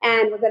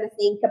 And we're going to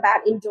think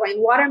about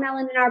enjoying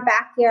watermelon in our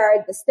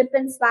backyard, the slip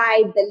and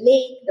slide, the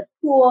lake, the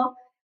pool.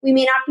 We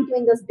may not be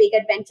doing those big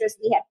adventures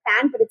we had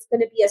planned, but it's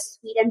going to be a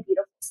sweet and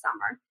beautiful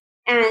summer.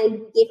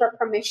 And we gave her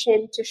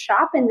permission to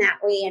shop in that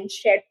way and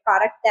shared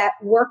product that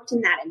worked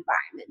in that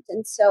environment.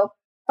 And so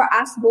for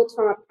us, both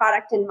from a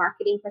product and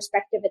marketing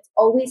perspective, it's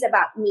always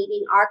about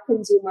meeting our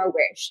consumer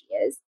where she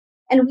is.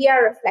 And we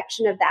are a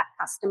reflection of that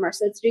customer.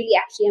 So it's really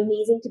actually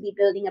amazing to be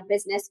building a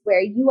business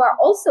where you are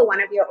also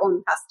one of your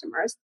own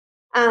customers.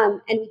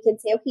 And we can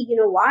say, okay, you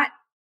know what?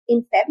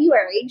 In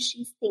February,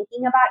 she's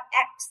thinking about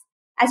X,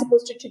 as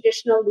opposed to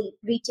traditional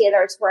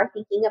retailers who are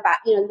thinking about,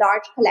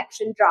 large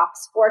collection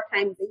drops 4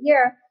 times a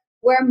year.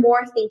 We're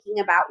more thinking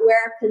about where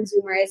our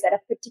consumer is at a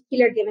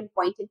particular given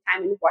point in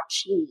time and what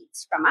she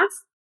needs from us.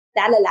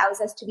 That allows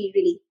us to be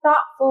really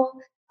thoughtful,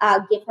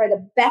 give her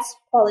the best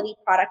quality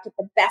product at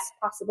the best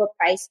possible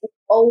price with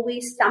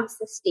always some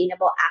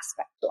sustainable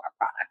aspect to our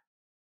product.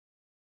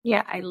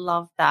 Yeah, I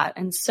love that.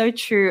 And so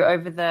true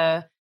over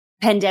the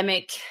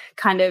pandemic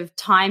kind of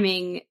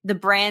timing. The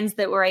brands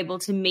that were able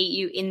to meet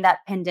you in that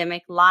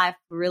pandemic life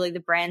were really the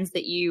brands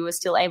that you were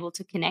still able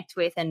to connect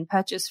with and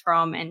purchase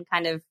from and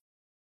kind of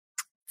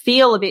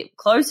feel a bit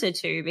closer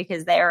to,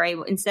 because they are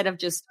able, instead of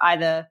just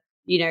either,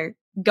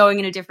 going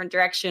in a different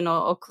direction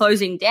or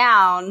closing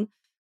down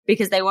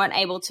because they weren't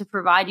able to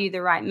provide you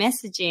the right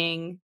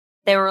messaging.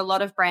 There were a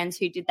lot of brands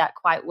who did that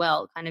quite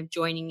well, kind of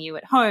joining you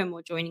at home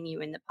or joining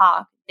you in the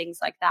park, things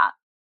like that.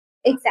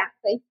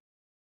 Exactly.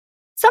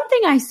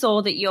 Something I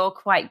saw that you're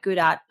quite good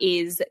at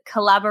is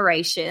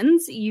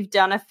collaborations. You've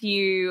done a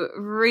few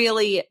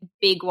really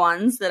big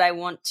ones that I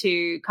want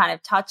to kind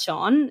of touch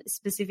on,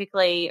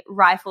 specifically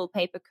Rifle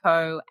Paper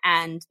Co.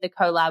 and the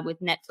collab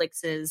with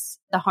Netflix's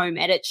The Home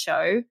Edit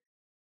Show.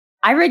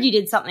 I read you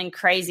did something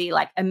crazy,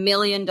 like $1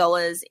 million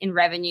in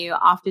revenue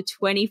after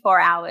 24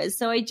 hours.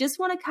 So I just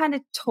want to kind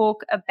of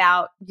talk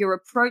about your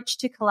approach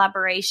to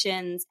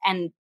collaborations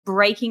and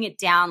breaking it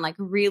down, like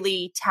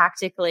really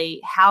tactically,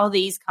 how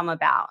these come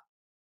about.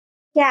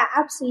 Yeah,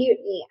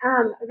 absolutely.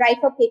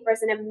 Rifle Paper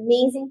is an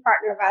amazing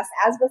partner of us,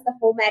 as was the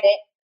Home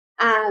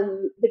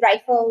Edit. The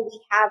Rifle,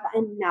 we have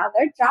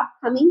another drop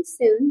coming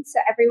soon, so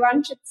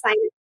everyone should sign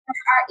up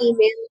for our email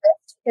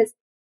list because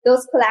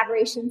those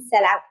collaborations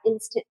sell out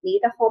instantly.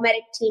 The Home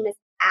Edit team is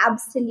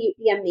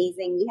absolutely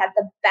amazing. We had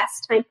the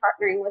best time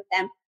partnering with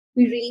them.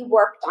 We really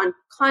worked on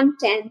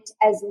content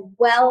as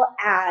well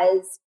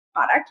as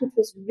product, which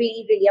was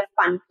really, really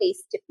a fun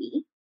place to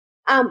be.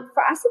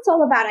 For us, it's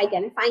all about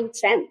identifying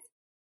trends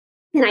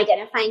and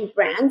identifying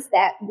brands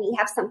that we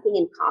have something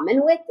in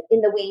common with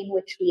in the way in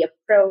which we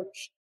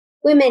approach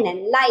women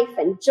and life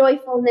and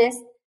joyfulness,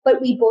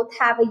 but we both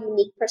have a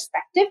unique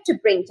perspective to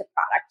bring to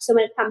product. So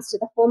when it comes to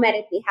the home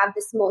edit, they have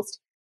this most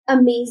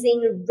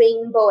amazing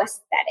rainbow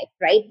aesthetic,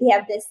 right? They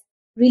have this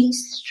really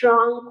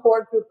strong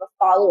core group of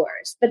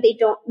followers, but they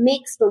don't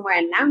make swimwear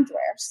and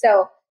loungewear.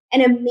 So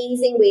an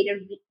amazing way to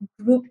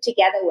group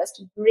together was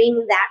to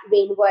bring that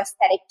rainbow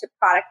aesthetic to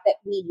product that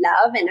we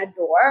love and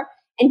adore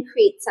and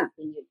create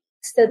something unique.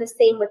 So the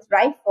same with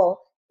Rifle.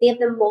 They have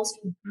the most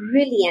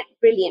brilliant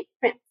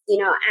prints. You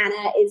know,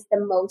 Anna is the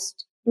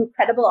most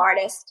incredible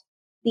artist.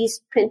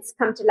 These prints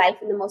come to life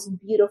in the most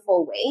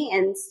beautiful way.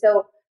 And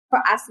so for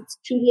us, it's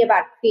truly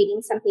about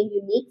creating something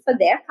unique for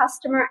their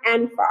customer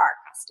and for our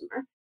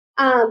customer.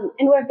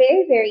 And we're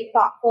very, very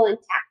thoughtful and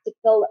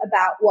tactical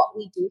about what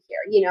we do here.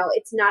 You know,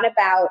 it's not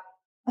about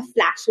a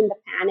flash in the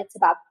pan. It's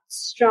about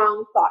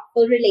strong,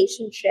 thoughtful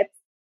relationships,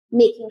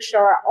 making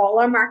sure all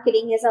our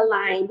marketing is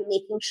aligned,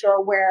 making sure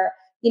we're,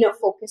 you know,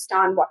 focused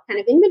on what kind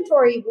of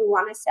inventory we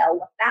want to sell,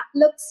 what that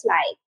looks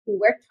like, who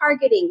we're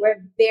targeting.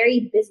 We're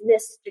very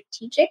business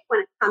strategic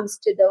when it comes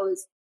to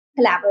those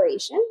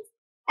collaborations.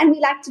 And we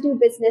like to do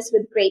business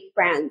with great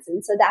brands.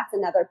 And so that's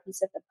another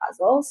piece of the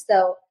puzzle.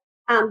 So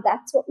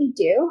that's what we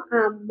do.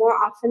 More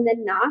often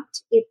than not,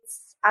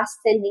 it's us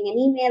sending an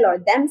email or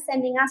them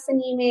sending us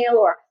an email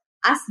or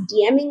us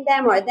DMing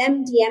them or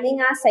them DMing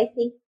us. I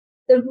think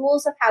the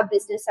rules of how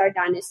business are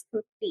done is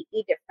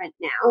completely different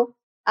now.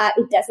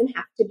 It doesn't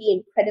have to be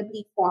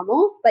incredibly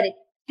formal, but it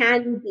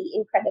can be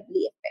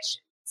incredibly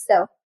efficient.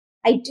 So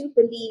I do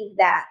believe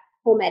that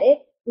Home Edit,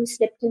 we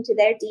slipped into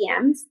their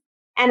DMs.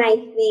 And I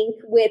think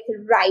with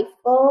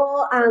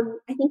Rifle,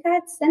 I think I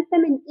had sent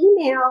them an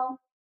email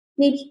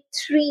maybe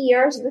 3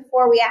 years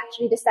before we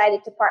actually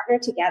decided to partner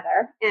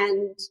together.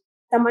 And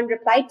someone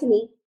replied to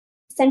me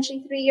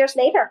essentially 3 years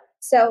later.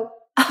 So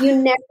you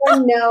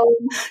never know.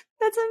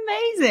 That's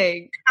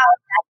amazing. How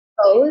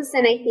that goes.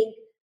 And I think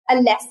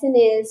a lesson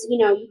is, you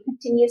know, you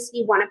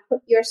continuously want to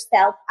put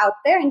yourself out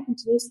there and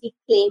continuously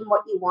claim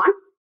what you want.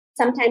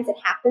 Sometimes it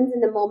happens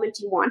in the moment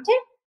you want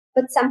it,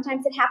 but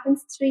sometimes it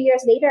happens 3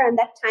 years later. And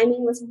that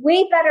timing was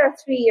way better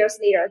 3 years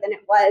later than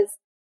it was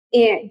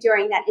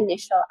during that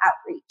initial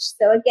outreach.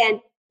 So again,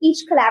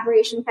 each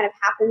collaboration kind of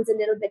happens a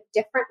little bit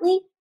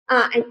differently,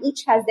 and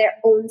each has their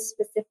own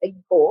specific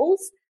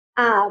goals.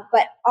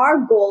 But our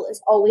goal is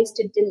always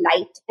to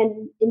delight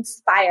and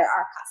inspire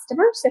our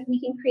customers. So if we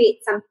can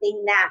create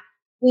something that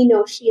we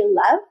know she'll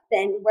love,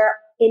 then we're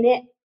in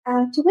it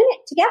to win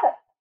it together.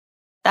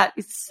 That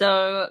is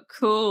so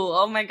cool.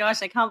 Oh my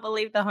gosh, I can't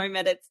believe the Home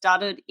Edit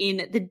started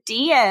in the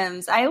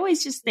DMs. I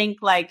always just think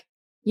like,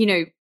 you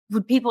know,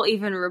 would people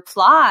even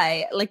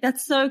reply? Like,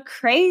 that's so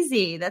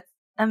crazy. That's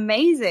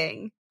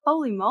amazing.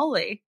 Holy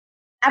moly.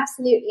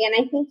 Absolutely. And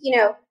I think, you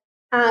know,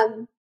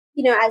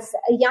 as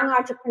a young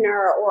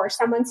entrepreneur or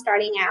someone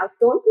starting out,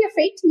 don't be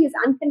afraid to use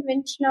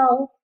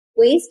unconventional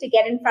ways to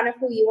get in front of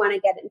who you want to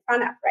get in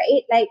front of,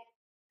 right? Like,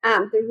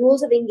 the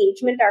rules of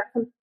engagement are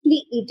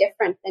completely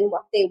different than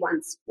what they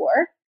once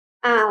were.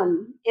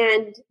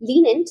 And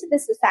lean into the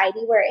society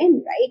we're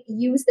in, right?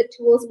 Use the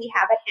tools we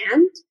have at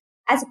hand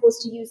as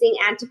opposed to using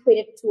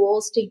antiquated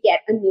tools to get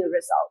a new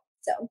result.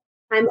 So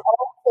I'm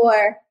all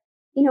for,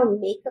 you know,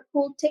 make a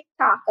cool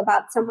TikTok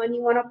about someone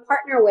you want to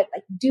partner with.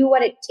 Like, do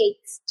what it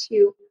takes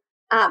to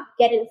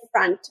get in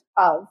front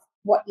of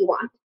what you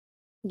want.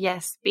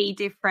 Yes, be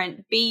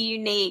different, be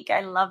unique.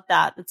 I love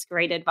that. That's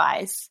great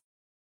advice.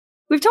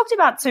 We've talked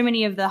about so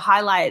many of the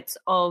highlights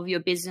of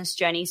your business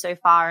journey so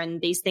far and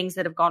these things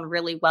that have gone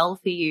really well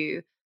for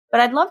you. But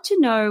I'd love to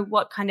know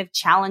what kind of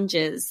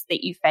challenges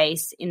that you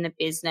face in the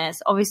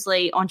business.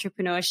 Obviously,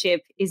 entrepreneurship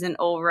isn't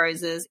all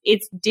roses.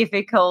 It's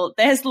difficult.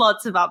 There's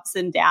lots of ups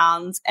and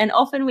downs. And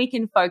often we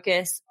can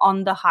focus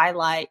on the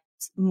highlights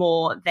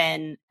more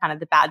than kind of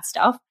the bad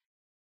stuff.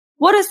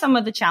 What are some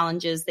of the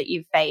challenges that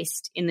you've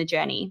faced in the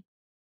journey?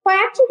 Well,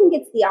 I actually think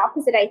it's the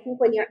opposite. I think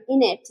when you're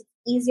in it, it's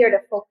easier to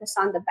focus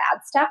on the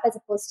bad stuff as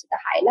opposed to the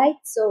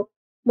highlights. So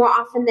more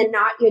often than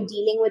not, you're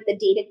dealing with the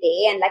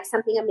day-to-day and like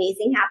something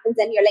amazing happens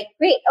and you're like,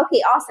 great,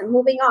 okay, awesome,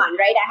 moving on,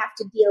 right? I have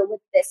to deal with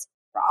this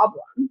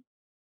problem.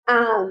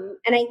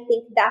 And I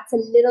think that's a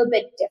little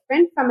bit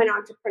different from an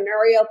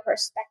entrepreneurial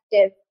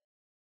perspective.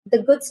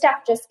 The good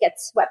stuff just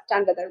gets swept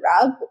under the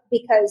rug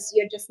because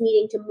you're just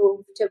needing to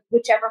move to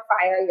whichever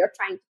fire you're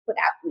trying to put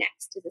out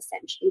next is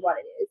essentially what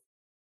it is.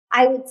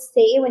 I would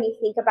say when you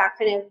think about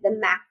kind of the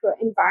macro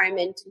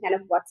environment and kind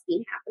of what's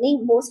been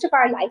happening, most of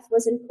our life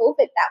was in COVID.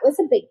 That was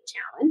a big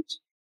challenge,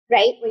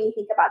 right? When you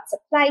think about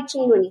supply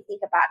chain, when you think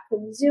about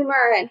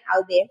consumer and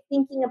how they're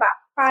thinking about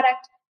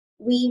product,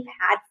 we've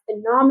had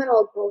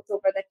phenomenal growth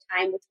over the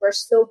time, which we're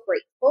so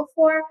grateful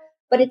for,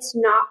 but it's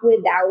not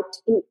without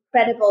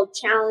incredible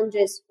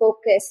challenges,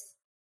 focus,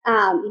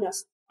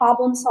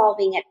 problem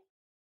solving at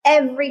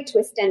every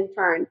twist and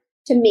turn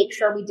to make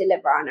sure we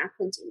deliver on our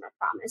consumer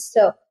promise.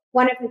 So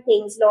one of the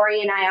things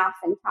Lori and I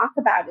often talk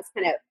about is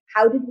kind of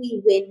how did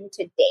we win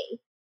today?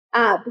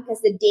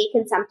 Because the day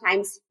can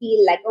sometimes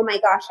feel like, oh my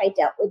gosh, I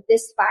dealt with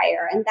this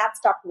fire and that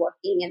stopped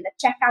working and the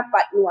checkout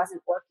button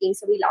wasn't working.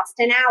 So we lost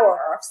an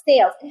hour of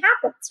sales. It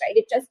happens, right?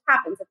 It just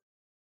happens. It's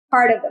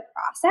part of the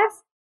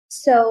process.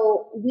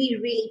 So we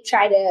really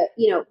try to,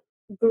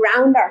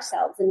 ground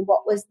ourselves in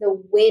what was the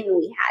win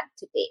we had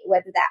today,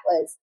 whether that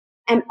was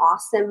an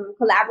awesome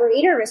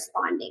collaborator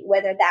responding,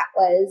 whether that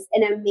was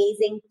an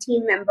amazing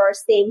team member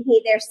saying,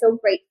 hey, they're so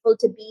grateful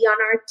to be on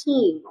our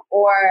team,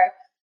 or,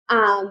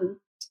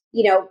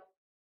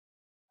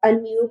 a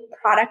new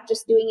product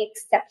just doing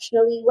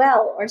exceptionally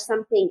well, or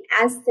something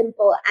as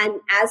simple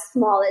and as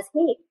small as,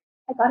 hey,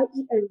 I got to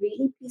eat a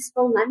really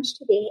peaceful lunch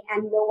today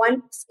and no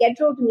one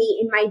scheduled me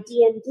in my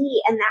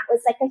D&D. And that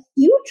was like a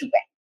huge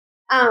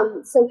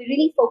win. So we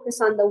really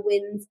focus on the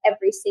wins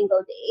every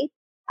single day.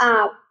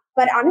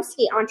 But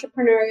honestly, the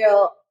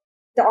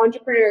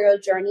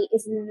entrepreneurial journey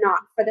is not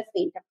for the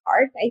faint of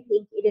heart. I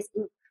think it is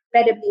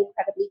incredibly,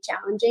 incredibly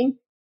challenging.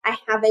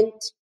 I've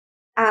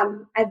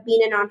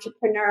been an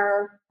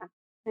entrepreneur,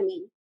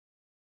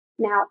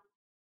 now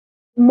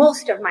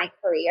most of my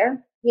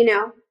career,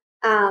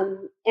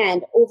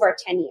 and over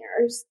 10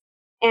 years.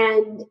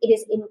 And it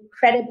is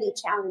incredibly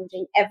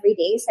challenging every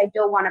day. So I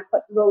don't want to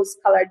put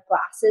rose-colored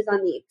glasses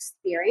on the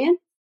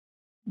experience,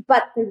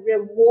 but the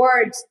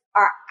rewards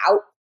are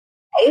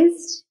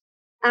outsized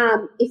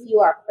if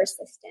you are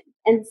persistent.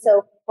 And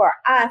so for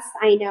us,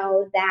 I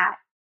know that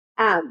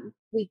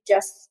we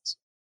just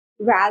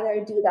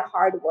rather do the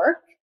hard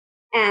work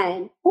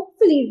and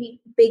hopefully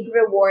reap big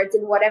rewards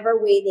in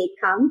whatever way they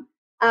come,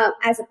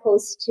 as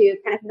opposed to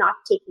kind of not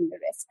taking the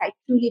risk. I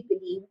truly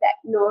believe that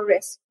no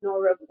risk, no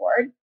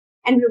reward,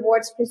 and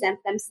rewards present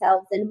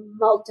themselves in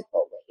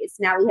multiple ways.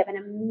 Now we have an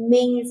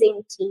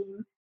amazing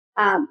team.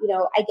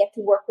 I get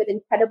to work with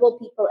incredible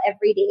people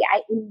every day.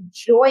 I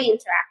enjoy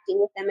interacting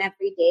with them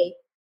every day.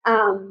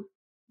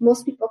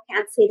 Most people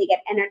can't say they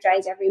get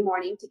energized every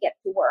morning to get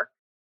to work.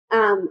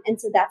 And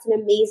so that's an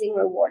amazing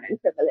reward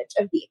and privilege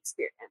of the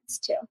experience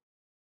too.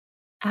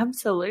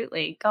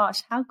 Absolutely.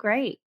 Gosh, how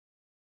great.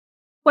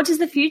 What does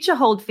the future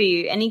hold for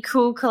you? Any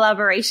cool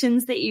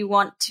collaborations that you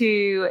want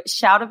to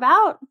shout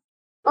about?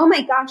 Oh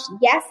my gosh,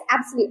 yes,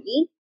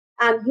 absolutely.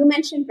 You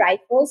mentioned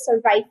Rifle.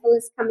 So Rifle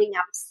is coming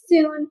up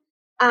soon.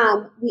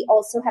 We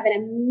also have an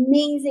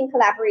amazing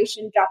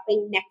collaboration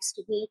dropping next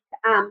week.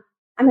 I'm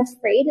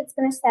afraid it's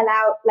going to sell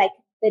out like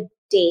the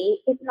day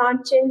it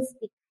launches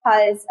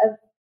because of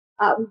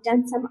we've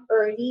done some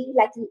early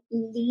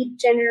lead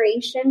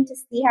generation to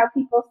see how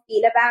people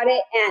feel about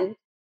it. And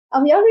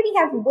we already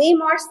have way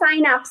more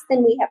signups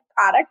than we have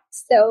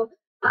products. So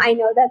I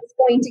know that's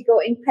going to go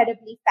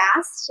incredibly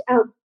fast.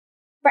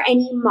 For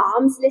any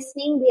moms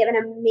listening, we have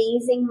an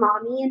amazing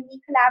Mommy and Me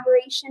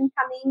collaboration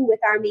coming with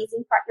our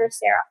amazing partner,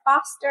 Sarah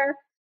Foster.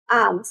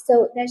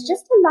 So there's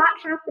just a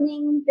lot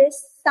happening this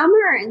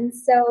summer. And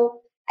so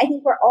I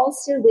think we're all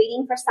still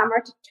waiting for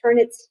summer to turn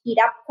its heat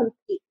up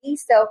completely.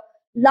 So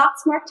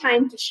lots more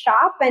time to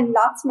shop and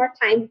lots more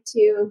time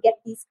to get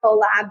these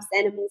collabs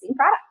and amazing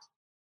products.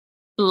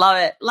 Love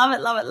it. Love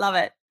it. Love it. Love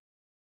it.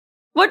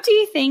 What do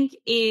you think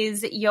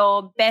is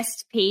your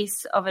best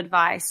piece of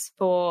advice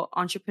for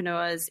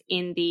entrepreneurs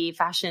in the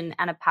fashion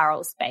and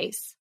apparel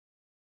space?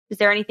 Is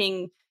there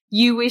anything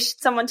you wish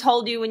someone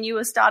told you when you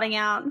were starting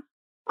out?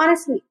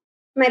 Honestly,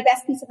 my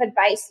best piece of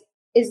advice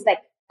is like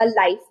a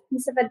life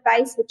piece of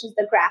advice, which is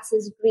the grass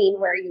is green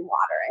where you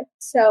water it.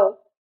 So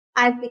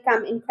I've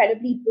become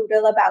incredibly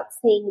brutal about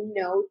saying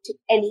no to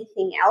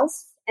anything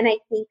else. And I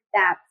think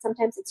that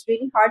sometimes it's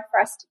really hard for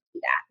us to do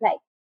that. Like,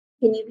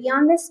 can you be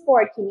on this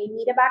board? Can you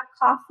meet about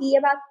coffee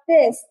about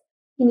this?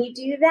 Can you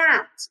do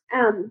that?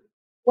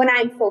 When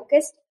I'm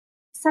focused,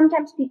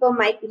 sometimes people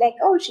might be like,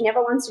 oh, she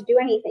never wants to do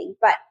anything.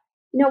 But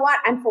you know what?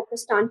 I'm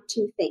focused on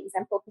two things.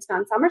 I'm focused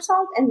on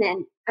Summersalt and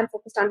then I'm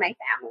focused on my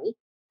family.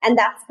 And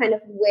that's kind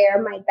of where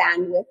my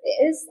bandwidth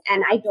is.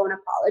 And I don't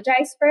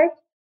apologize for it.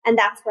 And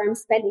that's where I'm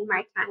spending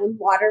my time,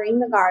 watering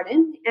the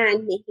garden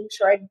and making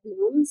sure it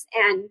blooms.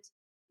 And,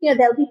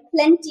 there'll be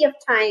plenty of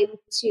time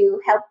to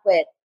help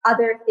with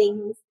other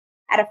things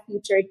at a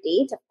future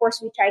date. Of course,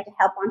 we try to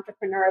help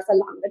entrepreneurs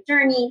along the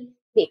journey,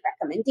 make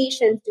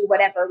recommendations, do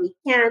whatever we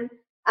can.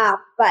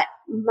 But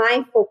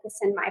my focus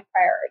and my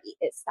priority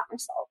is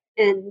Summersalt.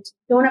 And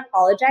don't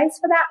apologize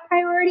for that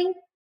priority.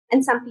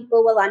 And some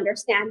people will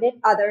understand it,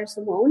 others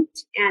won't.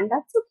 And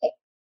that's okay.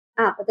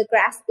 But the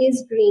grass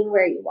is green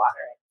where you water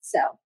it. So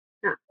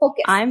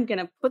focus. I'm going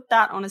to put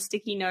that on a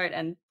sticky note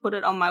and put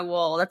it on my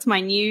wall. That's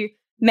my new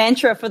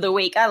mantra for the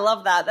week. I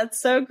love that. That's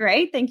so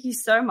great. Thank you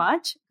so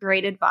much.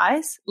 Great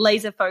advice.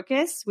 Laser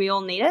focus. We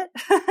all need it.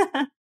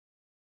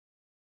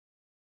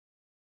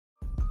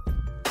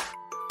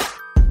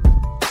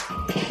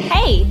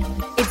 Hey,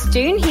 it's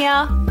June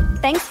here.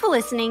 Thanks for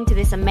listening to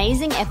this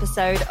amazing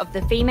episode of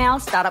the Female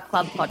Startup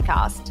Club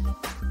podcast.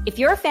 If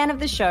you're a fan of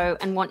the show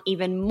and want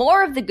even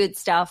more of the good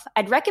stuff,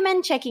 I'd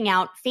recommend checking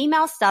out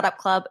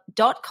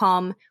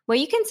femalestartupclub.com, where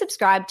you can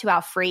subscribe to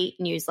our free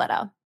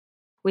newsletter.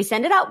 We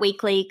send it out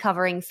weekly,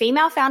 covering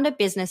female founder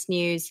business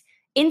news,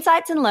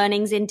 insights and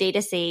learnings in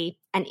D2C,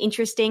 and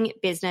interesting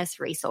business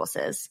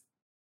resources.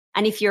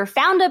 And if you're a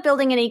founder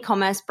building an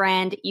e-commerce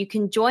brand, you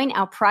can join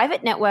our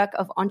private network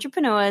of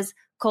entrepreneurs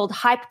called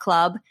Hype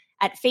Club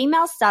at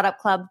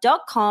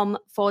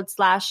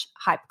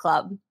femalestartupclub.com/Hype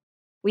Club.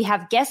 We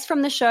have guests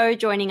from the show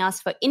joining us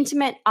for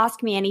intimate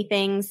Ask Me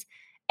Anythings,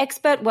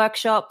 expert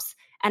workshops,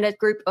 and a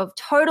group of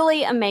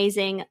totally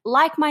amazing,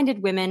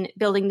 like-minded women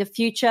building the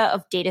future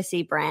of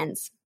D2C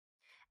brands.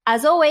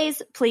 As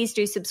always, please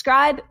do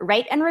subscribe,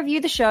 rate and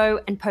review the show,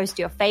 and post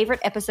your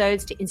favorite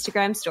episodes to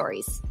Instagram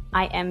stories.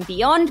 I am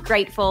beyond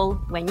grateful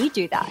when you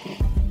do that.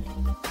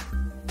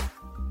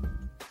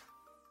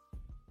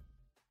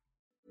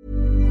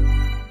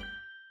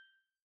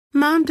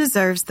 Mom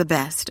deserves the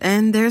best,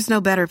 and there's no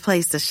better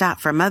place to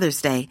shop for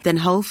Mother's Day than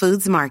Whole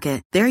Foods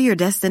Market. They're your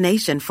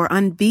destination for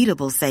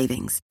unbeatable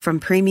savings, from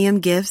premium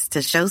gifts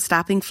to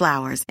show-stopping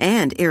flowers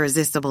and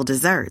irresistible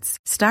desserts.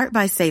 Start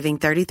by saving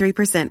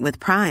 33% with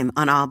Prime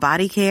on all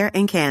body care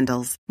and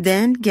candles.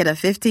 Then get a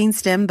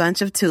 15-stem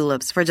bunch of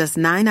tulips for just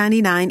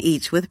 $9.99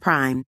 each with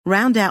Prime.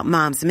 Round out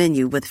Mom's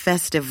menu with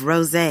festive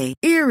rosé,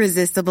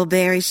 irresistible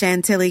berry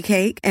chantilly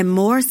cake, and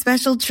more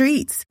special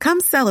treats.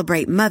 Come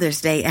celebrate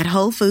Mother's Day at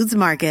Whole Foods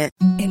Market.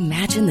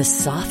 Imagine the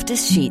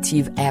softest sheets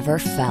you've ever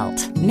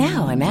felt.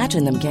 Now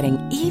imagine them getting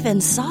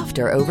even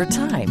softer over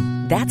time.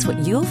 That's what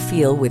you'll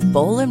feel with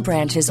Boll &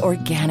 Branch's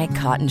organic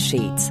cotton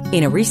sheets.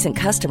 In a recent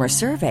customer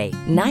survey,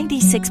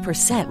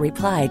 96%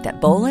 replied that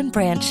Boll &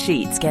 Branch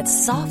sheets get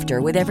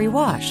softer with every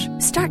wash.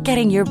 Start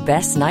getting your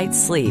best night's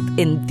sleep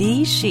in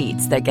these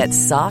sheets that get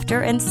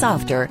softer and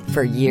softer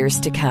for years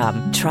to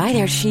come. Try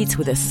their sheets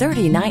with a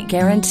 30-night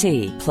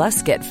guarantee.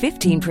 Plus, get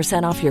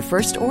 15% off your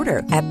first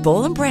order at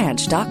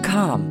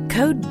bollandbranch.com.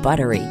 Code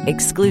BUTTERY.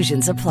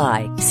 Exclusions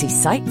apply. See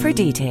site for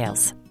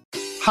details.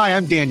 Hi,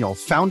 I'm Daniel,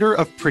 founder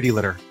of Pretty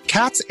Litter.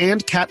 Cats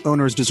and cat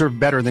owners deserve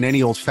better than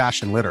any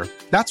old-fashioned litter.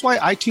 That's why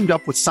I teamed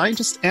up with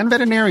scientists and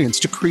veterinarians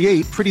to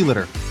create Pretty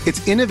Litter.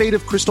 Its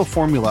innovative crystal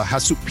formula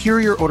has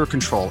superior odor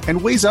control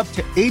and weighs up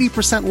to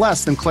 80%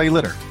 less than clay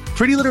litter.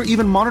 Pretty Litter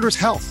even monitors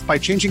health by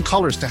changing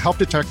colors to help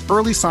detect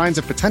early signs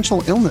of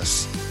potential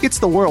illness. It's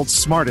the world's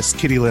smartest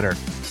kitty litter.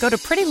 Go to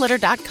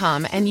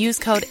prettylitter.com and use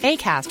code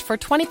ACAST for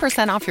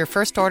 20% off your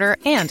first order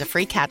and a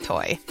free cat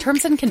toy.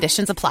 Terms and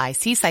conditions apply.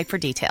 See site for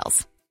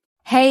details.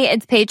 Hey,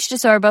 it's Paige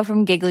DeSorbo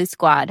from Giggly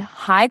Squad.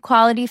 High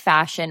quality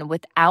fashion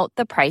without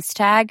the price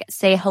tag.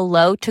 Say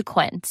hello to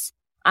Quince.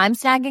 I'm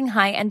snagging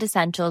high-end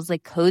essentials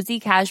like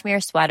cozy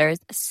cashmere sweaters,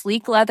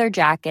 sleek leather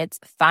jackets,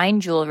 fine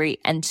jewelry,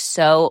 and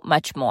so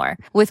much more.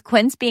 With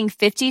Quince being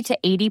 50 to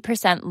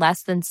 80%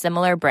 less than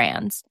similar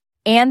brands.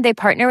 And they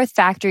partner with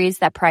factories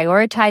that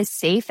prioritize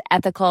safe,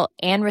 ethical,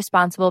 and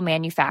responsible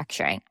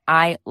manufacturing.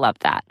 I love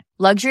that.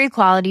 Luxury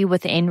quality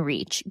within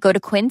reach. Go to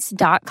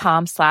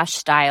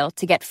quince.com/style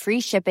to get free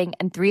shipping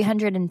and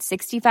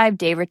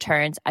 365-day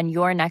returns on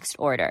your next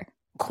order.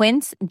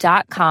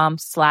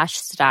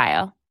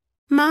 Quince.com/style.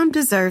 Mom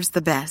deserves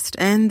the best,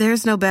 and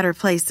there's no better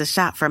place to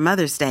shop for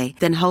Mother's Day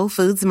than Whole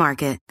Foods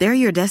Market. They're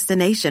your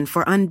destination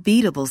for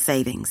unbeatable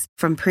savings,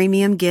 from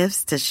premium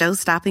gifts to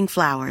show-stopping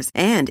flowers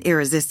and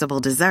irresistible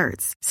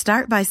desserts.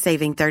 Start by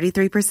saving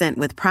 33%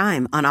 with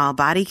Prime on all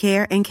body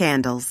care and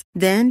candles.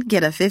 Then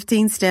get a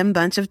 15-stem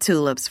bunch of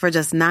tulips for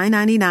just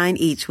 $9.99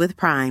 each with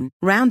Prime.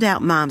 Round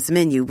out Mom's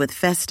menu with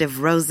festive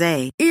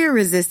rosé,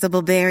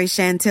 irresistible berry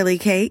chantilly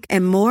cake,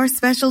 and more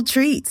special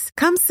treats.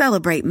 Come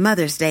celebrate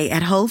Mother's Day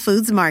at Whole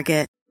Foods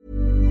Market.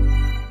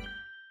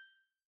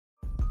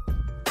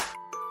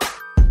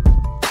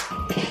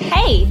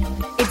 Hey,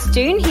 it's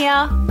June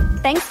here.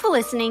 Thanks for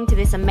listening to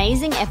this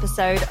amazing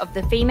episode of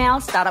the Female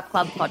Startup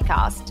Club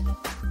podcast.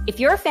 If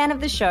you're a fan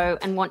of the show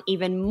and want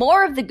even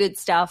more of the good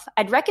stuff,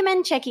 I'd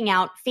recommend checking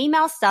out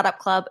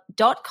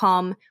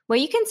femalestartupclub.com, where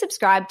you can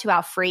subscribe to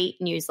our free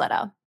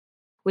newsletter.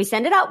 We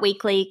send it out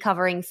weekly,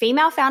 covering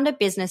female founder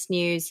business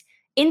news,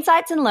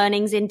 insights and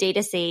learnings in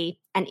D2C,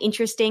 and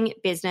interesting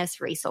business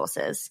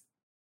resources.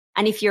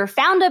 And if you're a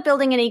founder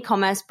building an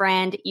e-commerce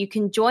brand, you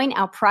can join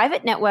our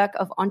private network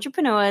of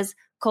entrepreneurs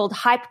called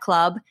Hype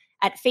Club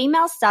at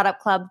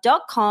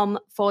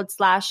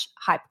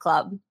femalestartupclub.com/Hype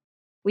Club.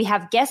 We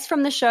have guests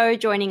from the show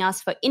joining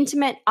us for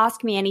intimate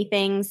Ask Me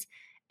Anythings,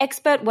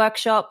 expert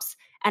workshops,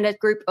 and a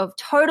group of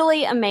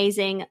totally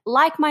amazing,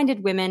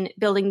 like-minded women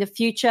building the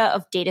future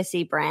of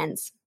D2C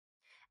brands.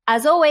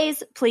 As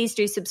always, please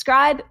do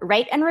subscribe,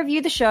 rate and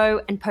review the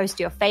show, and post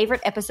your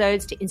favorite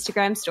episodes to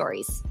Instagram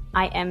stories.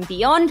 I am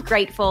beyond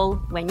grateful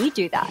when you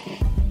do that.